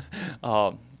cars.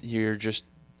 You're just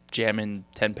jamming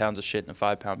 10 pounds of shit in a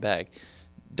 5-pound bag.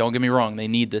 Don't get me wrong. They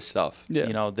need this stuff.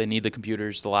 Yeah. They need the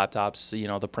computers, the laptops,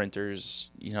 the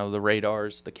printers, the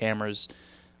radars, the cameras.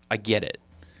 I get it.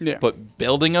 Yeah. But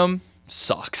building them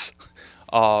sucks.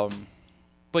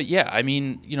 But yeah, I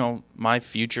mean, my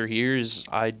future here is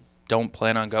I don't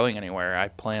plan on going anywhere. I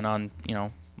plan on,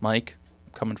 Mike,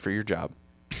 coming for your job.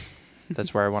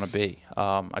 That's where I want to be.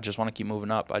 I just want to keep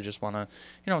moving up. I just want to,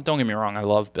 don't get me wrong, I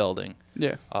love building.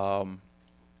 Yeah.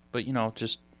 But,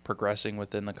 just progressing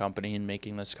within the company and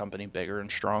making this company bigger and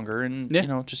stronger and,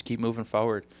 just keep moving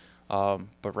forward.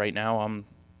 But right now,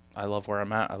 I love where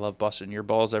I'm at. I love busting your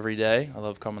balls every day. I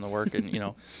love coming to work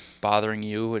and, bothering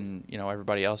you and,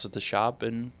 everybody else at the shop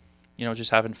and,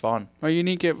 just having fun. Well, you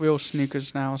need to get real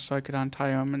sneakers now so I could untie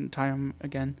them and tie them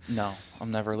again. No,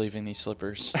 I'm never leaving these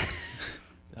slippers.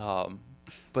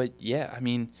 But yeah, I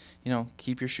mean,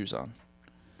 keep your shoes on.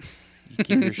 You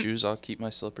keep your shoes. I'll keep my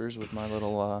slippers with my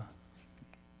little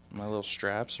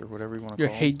straps or whatever you want to Your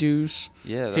call hey them. do's.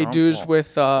 Yeah, Hey do's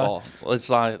with well, it's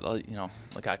not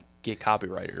like I get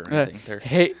copyrighted or anything. They're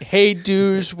hey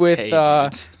do's with Hey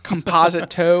dudes. composite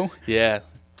toe. yeah.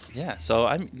 So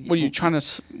I'm. What are you trying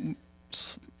to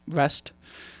rest?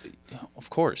 Of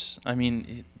course. I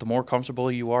mean, the more comfortable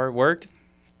you are at work,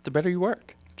 the better you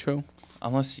work. True.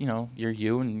 Unless you're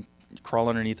you and you crawl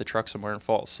underneath the truck somewhere and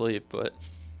fall asleep, but.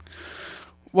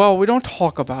 Well, we don't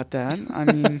talk about that. I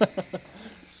mean,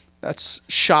 that's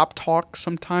shop talk.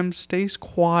 Sometimes stays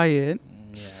quiet.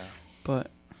 Yeah.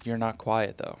 But You're not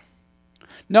quiet though.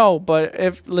 no. But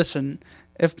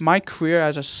if my career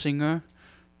as a singer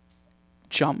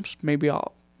jumps, maybe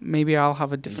I'll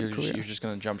have a different career. You're just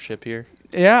gonna jump ship here.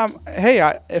 Yeah.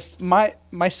 Hey, if my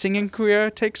singing career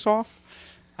takes off,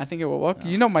 I think it will work.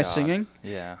 Oh, My God. singing.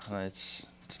 Yeah, it's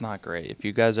not great. If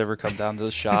you guys ever come down to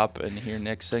the shop and hear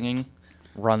Nick singing,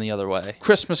 run the other way.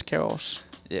 Christmas carols.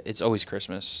 It's always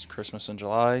Christmas. Christmas in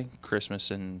July. Christmas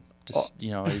in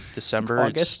December.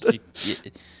 August.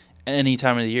 Any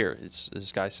time of the year, it's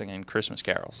this guy singing Christmas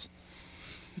carols.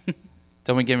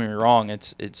 Don't get me wrong.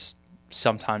 It's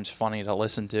sometimes funny to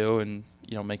listen to and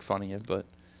make fun of you, but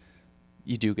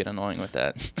you do get annoying with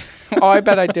that. Oh, I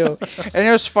bet I do. And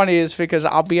what's funny is because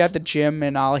I'll be at the gym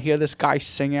and I'll hear this guy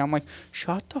singing. I'm like,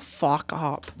 shut the fuck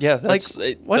up. Yeah, that's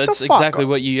what that's the fuck? exactly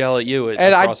what you yell at you. And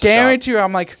I across the shop. guarantee you,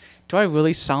 I'm like, do I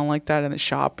really sound like that in the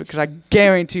shop? Because I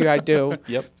guarantee you I do.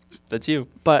 Yep, that's you.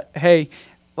 But hey,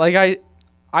 like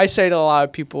I say to a lot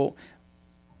of people,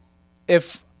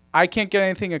 if I can't get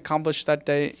anything accomplished that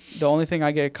day, the only thing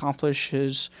I get accomplished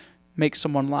is make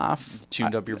someone laugh.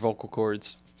 Tuned up your vocal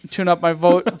cords. Tune up my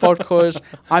vocals.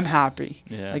 I'm happy.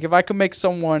 Yeah. Like if I can make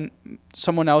someone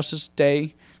else's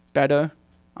day better,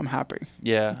 I'm happy.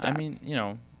 Yeah, I mean,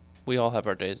 we all have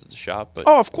our days at the shop, but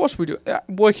Oh, of course we do.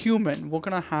 We're human. We're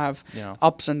gonna have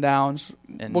ups and downs.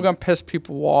 And We're gonna piss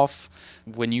people off.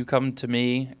 when you come to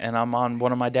me and I'm on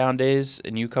one of my down days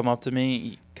and you come up to me,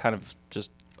 you kind of just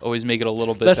always make it a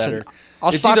little bit better. I'll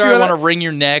It's slap either you I in want to wring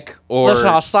your neck or Listen,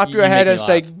 I'll slap you your head make and me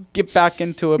say, laugh. get back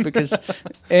into it because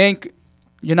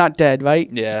you're not dead, right?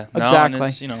 Yeah,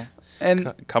 Exactly. No, and it's,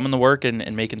 And coming to work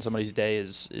and making somebody's day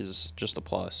is just a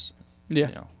plus.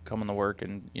 yeah, Coming to work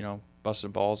and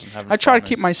busting balls and having I try fun to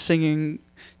keep is- my singing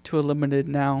to a limited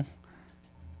now,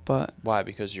 but Why?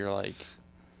 Because you're like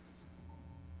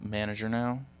manager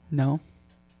now? no.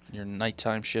 Your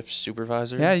nighttime shift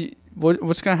supervisor. Yeah.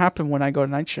 What's gonna happen when I go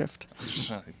to night shift?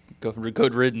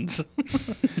 Good riddance.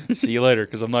 See you later,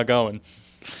 because I'm not going.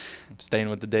 I'm staying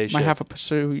with the day shift. Might have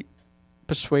to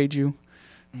persuade you.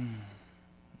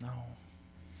 No,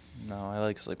 I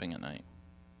like sleeping at night.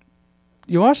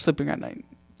 You are sleeping at night.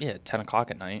 Yeah, 10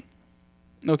 o'clock at night.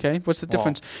 Okay, what's the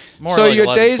difference? More So like your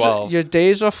 11, days 12. your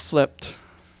days are flipped.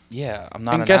 Yeah, I'm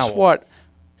not And an guess owl. what?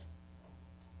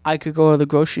 I could go to the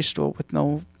grocery store with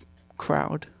no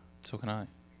crowd. So can I.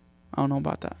 I don't know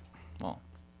about that.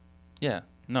 Yeah.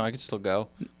 No, I could still go.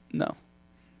 No.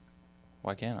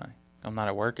 Why can't I? I'm not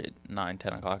at work at 9,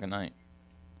 10 o'clock at night.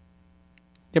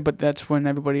 Yeah, but that's when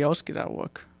everybody else get out of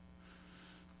work.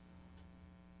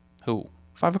 Who?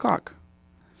 5 o'clock.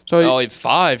 So Oh, at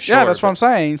 5, sure. yeah, that's what I'm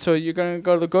saying. So you're gonna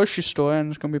go to the grocery store and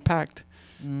it's gonna be packed.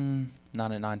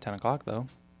 Not at 9, 10 o'clock, though.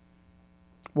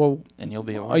 Well, And you'll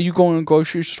be at work. are you going to the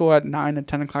grocery store at 9 or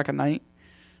 10 o'clock at night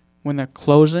when they're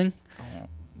closing?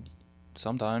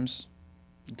 Sometimes.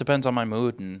 It depends on my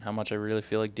mood and how much I really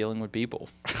feel like dealing with people.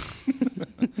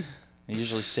 I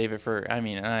usually save it for,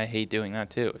 and I hate doing that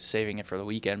too, saving it for the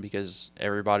weekend because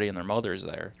everybody and their mother is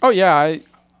there. Oh yeah,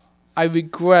 I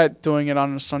regret doing it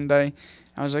on a Sunday.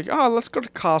 I was like, oh, let's go to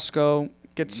Costco,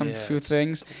 get some few it's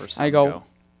things. the first I time to go,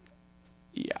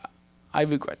 yeah, I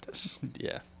regret this.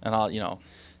 Yeah. And I'll,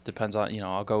 depends on,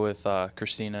 I'll go with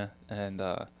Christina, and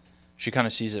she kind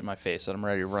of sees it in my face that I'm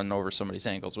ready to run over somebody's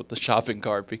ankles with the shopping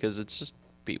cart because it's just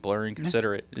people are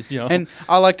inconsiderate. And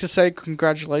I like to say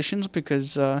congratulations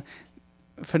because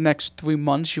for next 3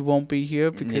 months you won't be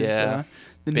here because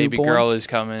the baby newborn. girl is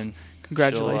coming.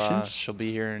 Congratulations. She'll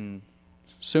be here in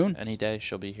Soon. any day.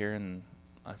 She'll be here, and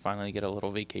I finally get a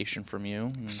little vacation from you.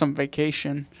 Some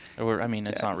vacation. Or,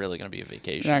 it's not really going to be a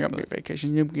vacation. It's not going to be a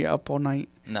vacation. You'll be up all night.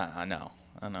 Nah, I know.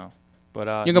 But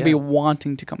You're going to be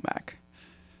wanting to come back.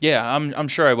 Yeah, I'm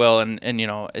sure I will, and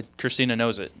Christina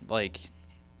knows it. Like,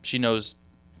 she knows.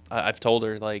 I've told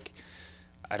her, like,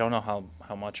 I don't know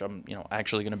how much I'm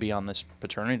actually going to be on this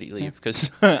paternity leave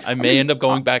because I may end up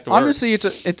going back to work. Honestly,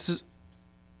 it's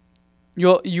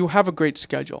you have a great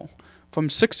schedule. From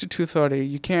 6 to 2:30,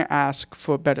 you can't ask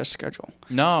for a better schedule.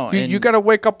 No, You got to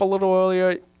wake up a little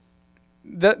earlier.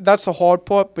 That's the hard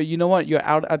part, but you know what? You're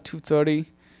out at 2:30,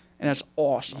 and that's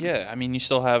awesome. Yeah, you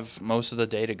still have most of the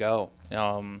day to go.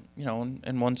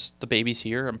 And once the baby's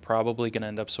here, I'm probably going to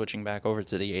end up switching back over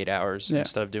to the 8 hours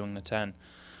instead of doing the 10.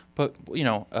 But,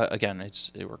 again,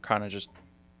 we're kind of just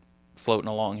floating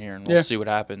along here, and we'll see what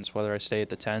happens, whether I stay at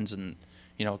the 10s and,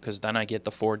 because then I get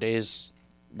the 4 days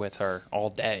with her all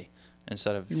day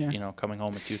instead of, coming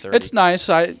home at 2:30. It's nice.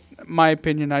 My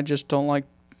opinion, I just don't like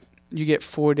you get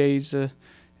 4 days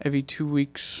every 2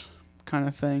 weeks kind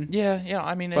of thing. Yeah.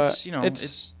 But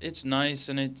it's nice,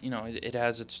 and it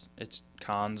has its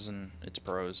cons and its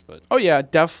pros, but oh yeah,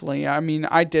 definitely.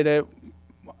 I did it,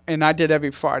 and I did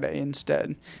every Friday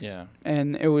instead. Yeah.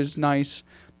 And it was nice,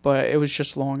 but it was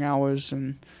just long hours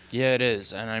and. Yeah, it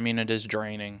is, and it is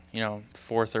draining.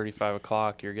 4:30, 5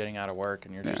 o'clock, you're getting out of work,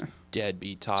 and you're just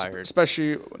deadbeat tired.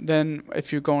 Especially then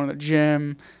if you're going to the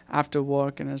gym after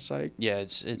work, and it's like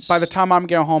it's. By the time I'm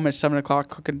getting home at 7 o'clock,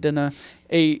 cooking dinner,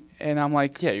 8, and I'm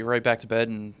like. Yeah, you're right back to bed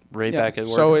and back at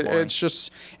work. So it's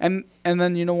just and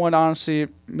then you know what honestly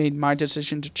made my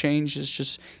decision to change is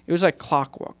just it was like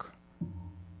clockwork.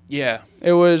 Yeah,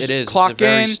 it was. It is. Clock it's a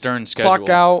very in, stern schedule. clock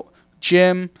out,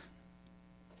 gym.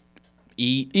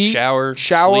 Eat, shower,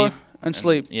 and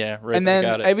sleep. Yeah, right. And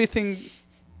then everything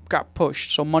got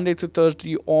pushed. So Monday through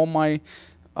Thursday, all my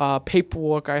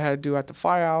paperwork I had to do at the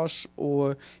firehouse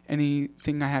or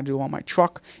anything I had to do on my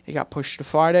truck, it got pushed to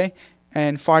Friday.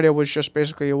 And Friday was just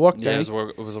basically a work day. Yeah, it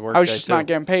was a work day. I was just not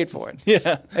getting paid for it.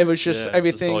 Yeah. It was just everything.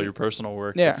 It's just all your personal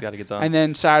work that's got to get done. And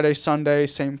then Saturday, Sunday,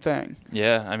 same thing.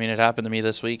 Yeah, it happened to me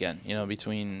this weekend.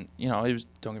 Between it was,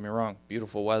 don't get me wrong,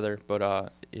 beautiful weather,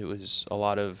 but it was a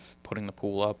lot of putting the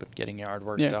pool up and getting yard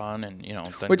work done, and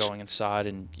then going inside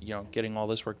and getting all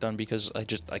this work done because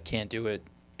I can't do it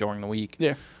during the week.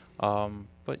 Yeah.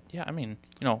 But yeah,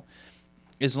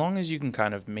 as long as you can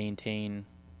kind of maintain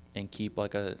and keep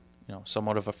like a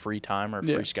somewhat of a free time or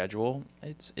free schedule,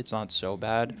 it's not so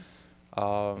bad.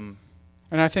 And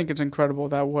I think it's incredible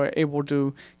that we're able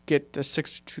to get the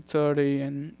 6 to 2:30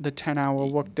 and the 10-hour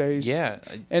work days. Yeah.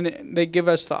 And they give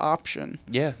us the option.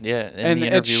 Yeah. And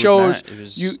it shows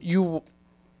you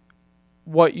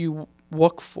what you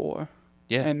work for.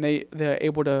 Yeah. And they're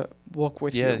able to work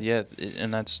with you. Yeah.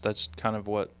 And that's kind of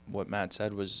what Matt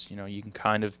said was, you can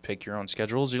kind of pick your own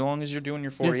schedules as long as you're doing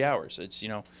your 40 hours. It's,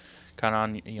 kind of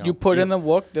on, you put in the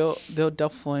work, they'll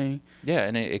definitely. Yeah,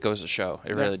 and it goes to show.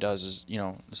 It really does. Is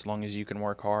as long as you can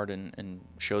work hard and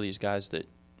show these guys that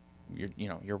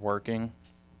you're working,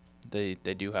 they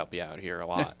do help you out here a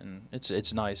lot, and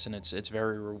it's nice, and it's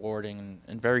very rewarding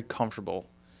and very comfortable.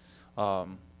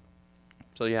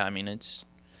 So yeah, I mean it's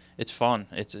fun.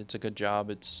 It's a good job.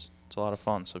 It's a lot of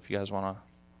fun. So if you guys wanna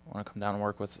come down and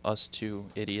work with us two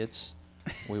idiots,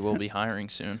 we will be hiring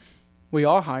soon. We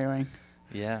are hiring.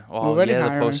 Yeah. Well, yeah,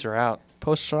 hiring. the posts are out.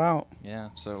 Posts are out. Yeah.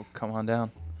 So come on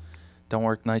down. Don't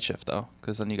work night shift though,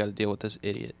 because then you got to deal with this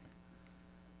idiot.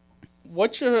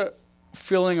 What's your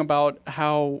feeling about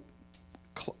how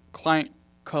client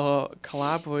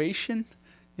collaboration?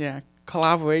 Yeah,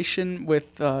 collaboration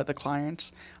with the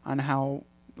clients on how,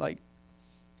 like,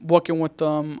 working with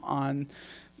them on,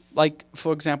 like,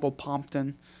 for example,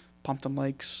 Pompton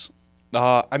Lakes.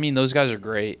 I mean, those guys are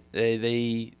great.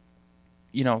 They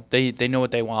know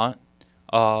what they want.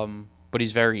 But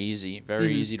he's very easy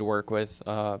easy to work with.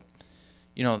 The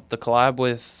collab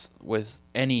with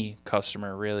any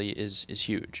customer really is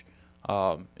huge.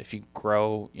 If you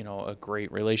grow, a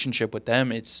great relationship with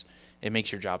them, it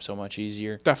makes your job so much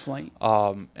easier. Definitely.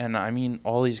 And I mean,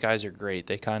 all these guys are great.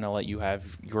 They kind of let you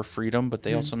have your freedom, but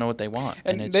they also know what they want.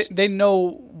 And they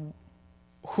know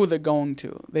who they're going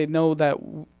to. They know that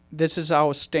this is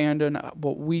our standard,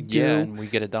 what we do. Yeah, and we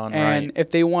get it done right. And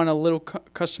if they want a little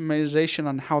customization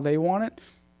on how they want it,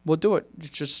 we'll do it.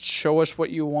 Just show us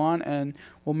what you want, and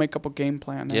we'll make up a game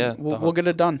plan. And we'll get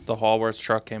it done. The Hallworth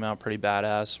truck came out pretty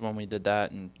badass when we did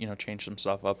that, and changed some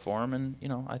stuff up for them. And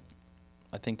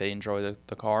I think they enjoy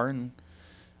the car. And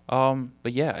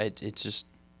but yeah, it's just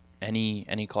any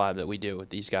collab that we do with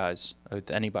these guys,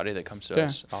 with anybody that comes to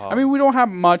us. I mean, we don't have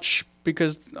much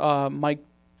because Mike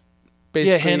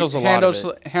basically handles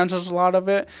a lot of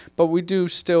it, but we do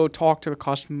still talk to the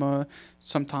customer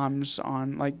sometimes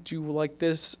on, like, do you like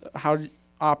this?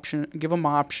 Give them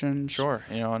options. Sure.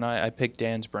 And I pick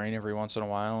Dan's brain every once in a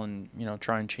while, and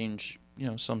try and change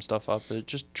some stuff up, but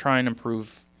just try and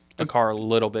improve the car a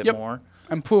little bit more.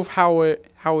 Improve how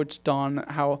it's done,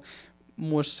 how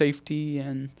more safety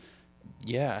and.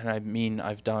 Yeah, and I mean,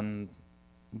 I've done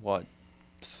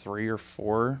 3 or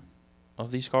 4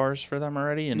 of these cars for them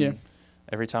already, and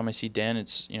every time I see Dan,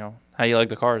 it's how you like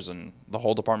the cars, and the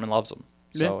whole department loves them.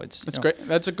 So it's great.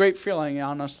 That's a great feeling,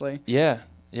 honestly. Yeah.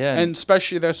 And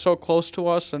especially they're so close to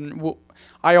us, and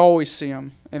I always see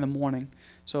them in the morning.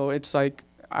 So it's like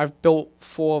I've built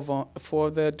 4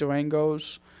 of the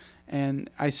Durangos, and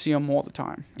I see them all the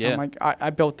time. Yeah. I'm like, I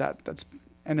built that.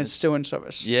 It's still in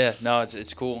service. Yeah. No,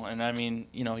 it's cool, and I mean,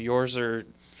 yours are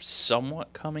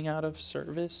somewhat coming out of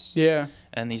service. Yeah.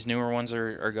 And these newer ones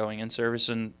are going in service,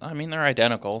 and I mean, they're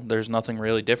identical. There's nothing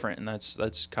really different, and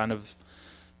that's kind of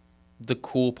the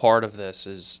cool part of this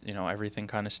is, everything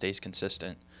kind of stays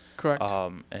consistent. Correct.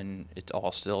 And it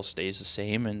all still stays the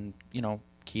same, and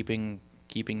keeping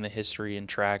the history and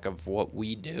track of what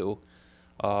we do.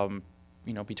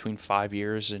 Between 5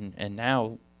 years and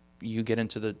now, you get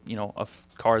into the a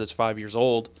car that's 5 years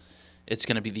old, it's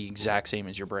going to be the exact same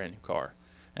as your brand new car,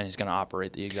 and it's going to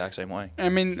operate the exact same way. I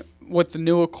mean, with the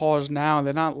newer cars now,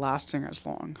 they're not lasting as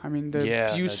long. I mean,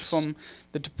 the abuse from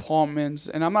the departments,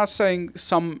 and I'm not saying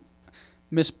some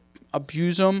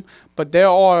abuse them, but there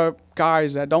are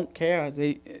guys that don't care.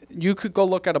 You could go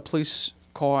look at a police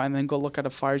car and then go look at a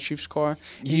fire chief's car.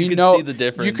 You could see the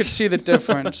difference. You could see the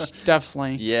difference,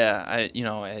 definitely. Yeah,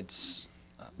 it's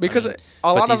because a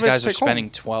lot of these guys are take spending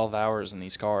home. 12 hours in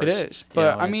these cars. It is,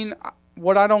 but I mean,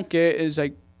 what I don't get is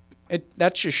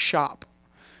that's your shop.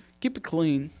 Keep it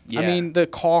clean. Yeah. I mean, the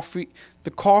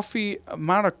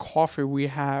amount of coffee we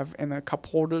have in the cup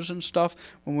holders and stuff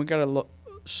when we gotta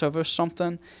service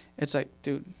something, it's like,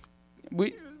 dude,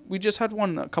 we just had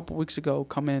one a couple weeks ago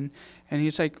come in, and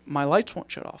he's like, my lights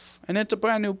won't shut off, and it's a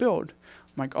brand new build.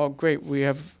 I'm like, oh great, we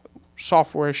have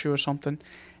software issue or something,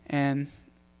 and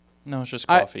no, it's just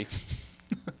coffee.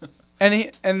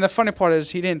 And the funny part is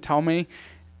he didn't tell me,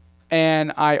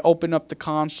 and I opened up the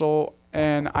console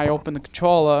and I opened the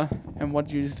controller, and what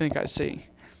do you think I see?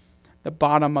 The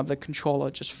bottom of the controller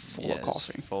just full of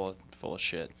coffee. Full of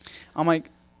shit. I'm like,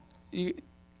 you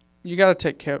gotta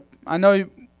take care. I know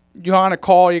you're on a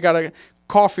call, you got a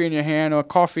coffee in your hand or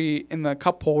coffee in the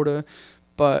cup holder,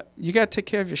 but you gotta take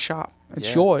care of your shop.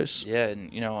 It's yours. Yeah,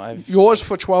 and I've yours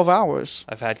for 12 hours.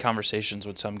 I've had conversations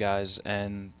with some guys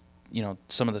and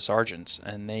some of the sergeants,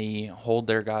 and they hold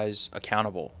their guys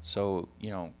accountable. So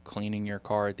cleaning your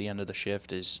car at the end of the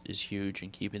shift is huge,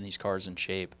 and keeping these cars in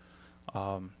shape.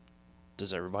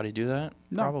 Does everybody do that?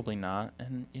 No. Probably not.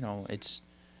 And it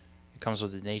comes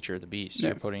with the nature of the beast. Yeah.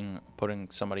 You're putting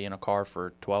somebody in a car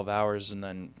for 12 hours, and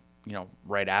then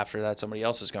right after that somebody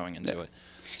else is going into it.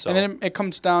 So, And then it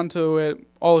comes down to it.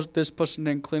 Oh, this person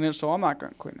didn't clean it, so I'm not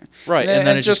gonna clean it. right, and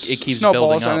then it keeps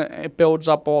snowballs building up. and it builds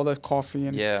up all the coffee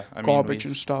and Yeah, I mean, garbage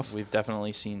and stuff. We've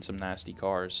definitely seen some nasty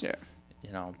cars. Yeah.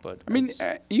 You know, but I mean,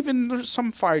 even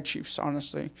some fire chiefs,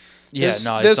 honestly. yeah, There's-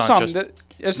 no, there's it's not some just that-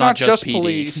 it's it's not just PD.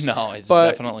 police. No, it's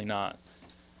but- definitely not.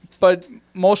 But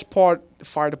most part, the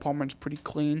fire department's pretty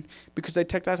clean because they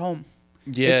take that home.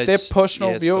 Yeah, it's their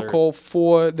personal it's their- vehicle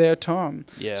for their term.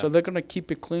 Yeah. So they're gonna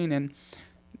keep it clean, and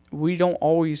we don't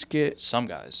always get Some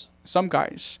guys. some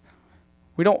guys.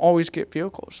 We don't always get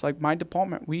vehicles. Like my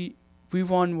department, we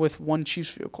run with one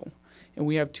chief's vehicle, and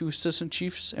we have 2 assistant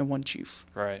chiefs and 1 chief.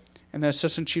 Right. And the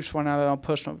assistant chiefs run out of their own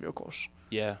personal vehicles.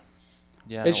 Yeah.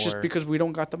 Yeah. It's just or- because we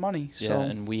don't got the money. Yeah, So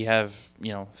and we have,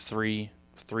 you know, three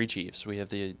chiefs. We have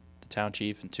the town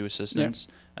chief and 2 assistants,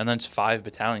 and then it's 5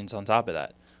 battalions on top of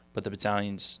that. But the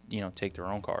battalions, you know, take their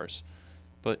own cars.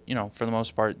 But, you know, for the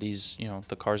most part, these, you know,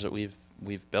 the cars that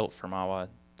we've built for Mahwah,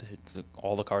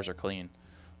 all the cars are clean.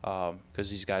 Because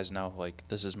these guys know, like,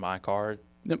 this is my car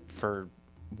for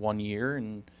 1 year,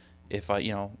 and if I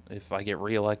get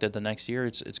reelected the next year,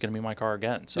 it's going to be my car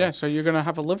again. So yeah, so you're gonna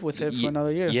have to live with it for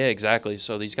another year. Yeah, exactly.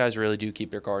 So these guys really do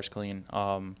keep their cars clean.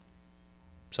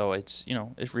 So it's, you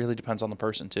know, it really depends on the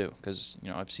person too, because, you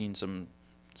know, I've seen some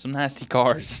nasty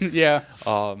cars. Yeah.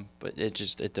 But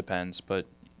it depends. But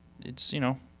it's, you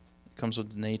know, it comes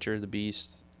with the nature of the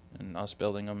beast and us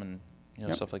building them and, you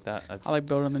know, stuff like that. I like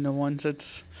building the new ones.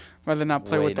 It's rather not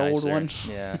play way with the old nicer. ones.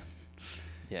 Yeah.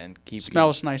 Yeah, and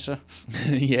Smells nicer.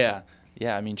 yeah.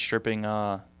 Yeah, I mean, stripping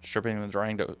the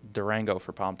Durango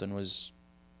for Pompton was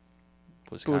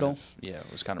brutal. It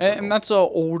was kind of brutal. And that's a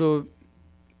older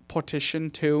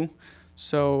partition too,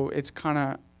 so it's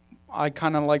I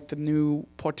kind of like the new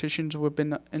partitions we've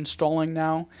been installing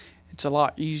now. It's a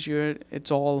lot easier.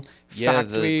 It's all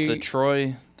factory. the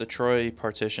Troy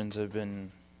partitions have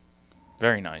been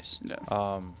very nice.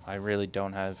 Yeah. I really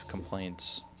don't have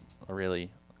complaints,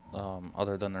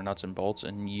 other than their nuts and bolts,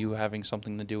 and you having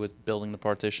something to do with building the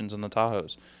partitions and the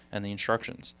Tahoes and the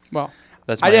instructions. Well,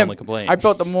 that's my only complaint. I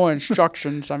built the more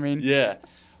instructions. I mean, yeah.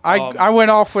 I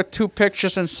went off with 2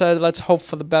 pictures and said, let's hope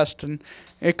for the best. And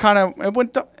it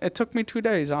took me 2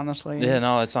 days, honestly. Yeah,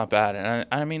 no, it's not bad. And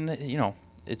I mean, you know,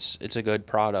 it's a good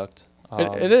product.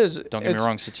 It is. Don't get me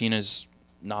wrong, Satina's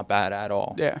not bad at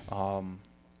all. Yeah.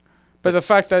 But the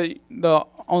fact that the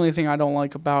only thing I don't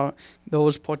like about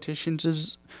those partitions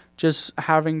is just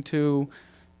having to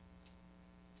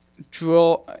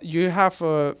drill. You have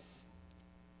to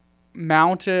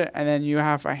mount it, and then you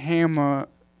have to hammer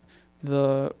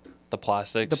the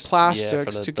plastics. The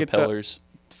plastics for to the get pillars.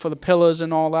 For the pillars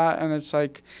and all that, and it's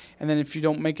like, and then if you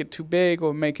don't make it too big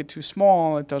or make it too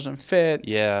small, it doesn't fit.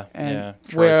 Yeah, and yeah.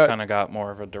 Troy's kind of got more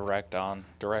of a direct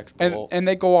bolt. And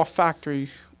they go off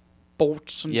factory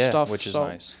bolts and stuff. Which is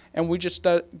nice. And we just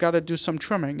got to do some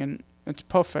trimming, and it's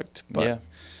perfect. But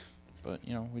but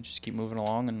you know, we just keep moving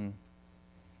along and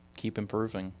keep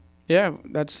improving. Yeah,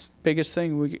 that's biggest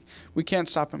thing. We can't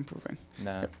stop improving.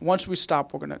 Nah. Once we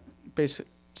stop, we're gonna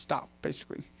stop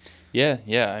basically. Yeah.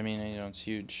 I mean, you know, it's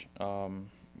huge.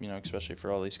 You know, especially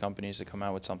for all these companies that come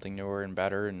out with something newer and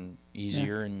better and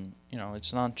easier, and you know,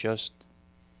 it's not just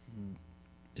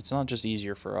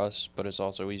easier for us, but it's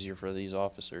also easier for these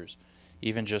officers.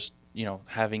 Even just, you know,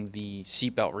 having the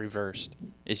seatbelt reversed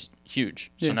is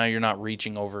huge. So now you're not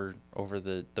reaching over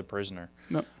the prisoner.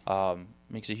 No.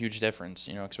 Makes a huge difference,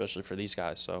 you know, especially for these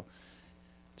guys. So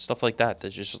stuff like that.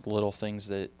 There's just little things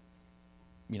that,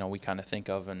 you know, we kind of think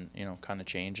of and, you know, kind of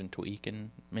change and tweak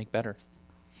and make better.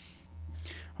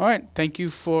 All right. Thank you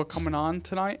for coming on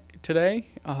today.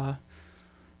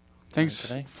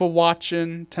 Thanks for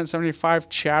watching 1075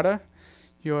 Chatter.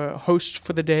 Your host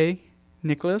for the day,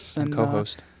 Nicholas. And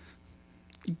co-host.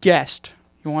 Guest.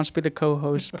 He wants to be the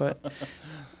co-host, but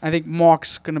I think Mark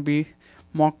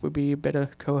would be a better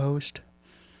co-host.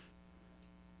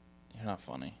 You're not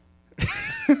funny.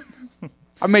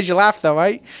 I made you laugh though,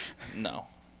 right? No.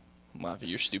 Laugh at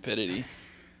your stupidity.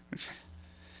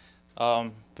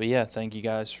 But yeah, thank you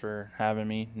guys for having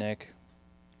me, Nick.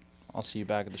 I'll see you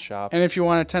back at the shop. And if you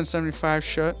want a 1075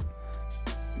 shirt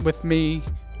with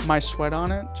my sweat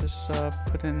on it, just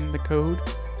put in the code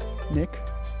Nick.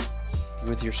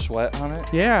 With your sweat on it?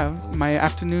 Yeah, my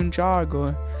afternoon jog,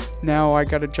 or now I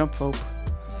got a jump rope.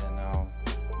 Yeah, no.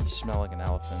 You smell like an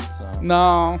elephant, so.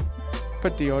 No,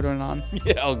 put deodorant on.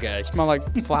 Yeah, okay. Smell like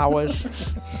flowers.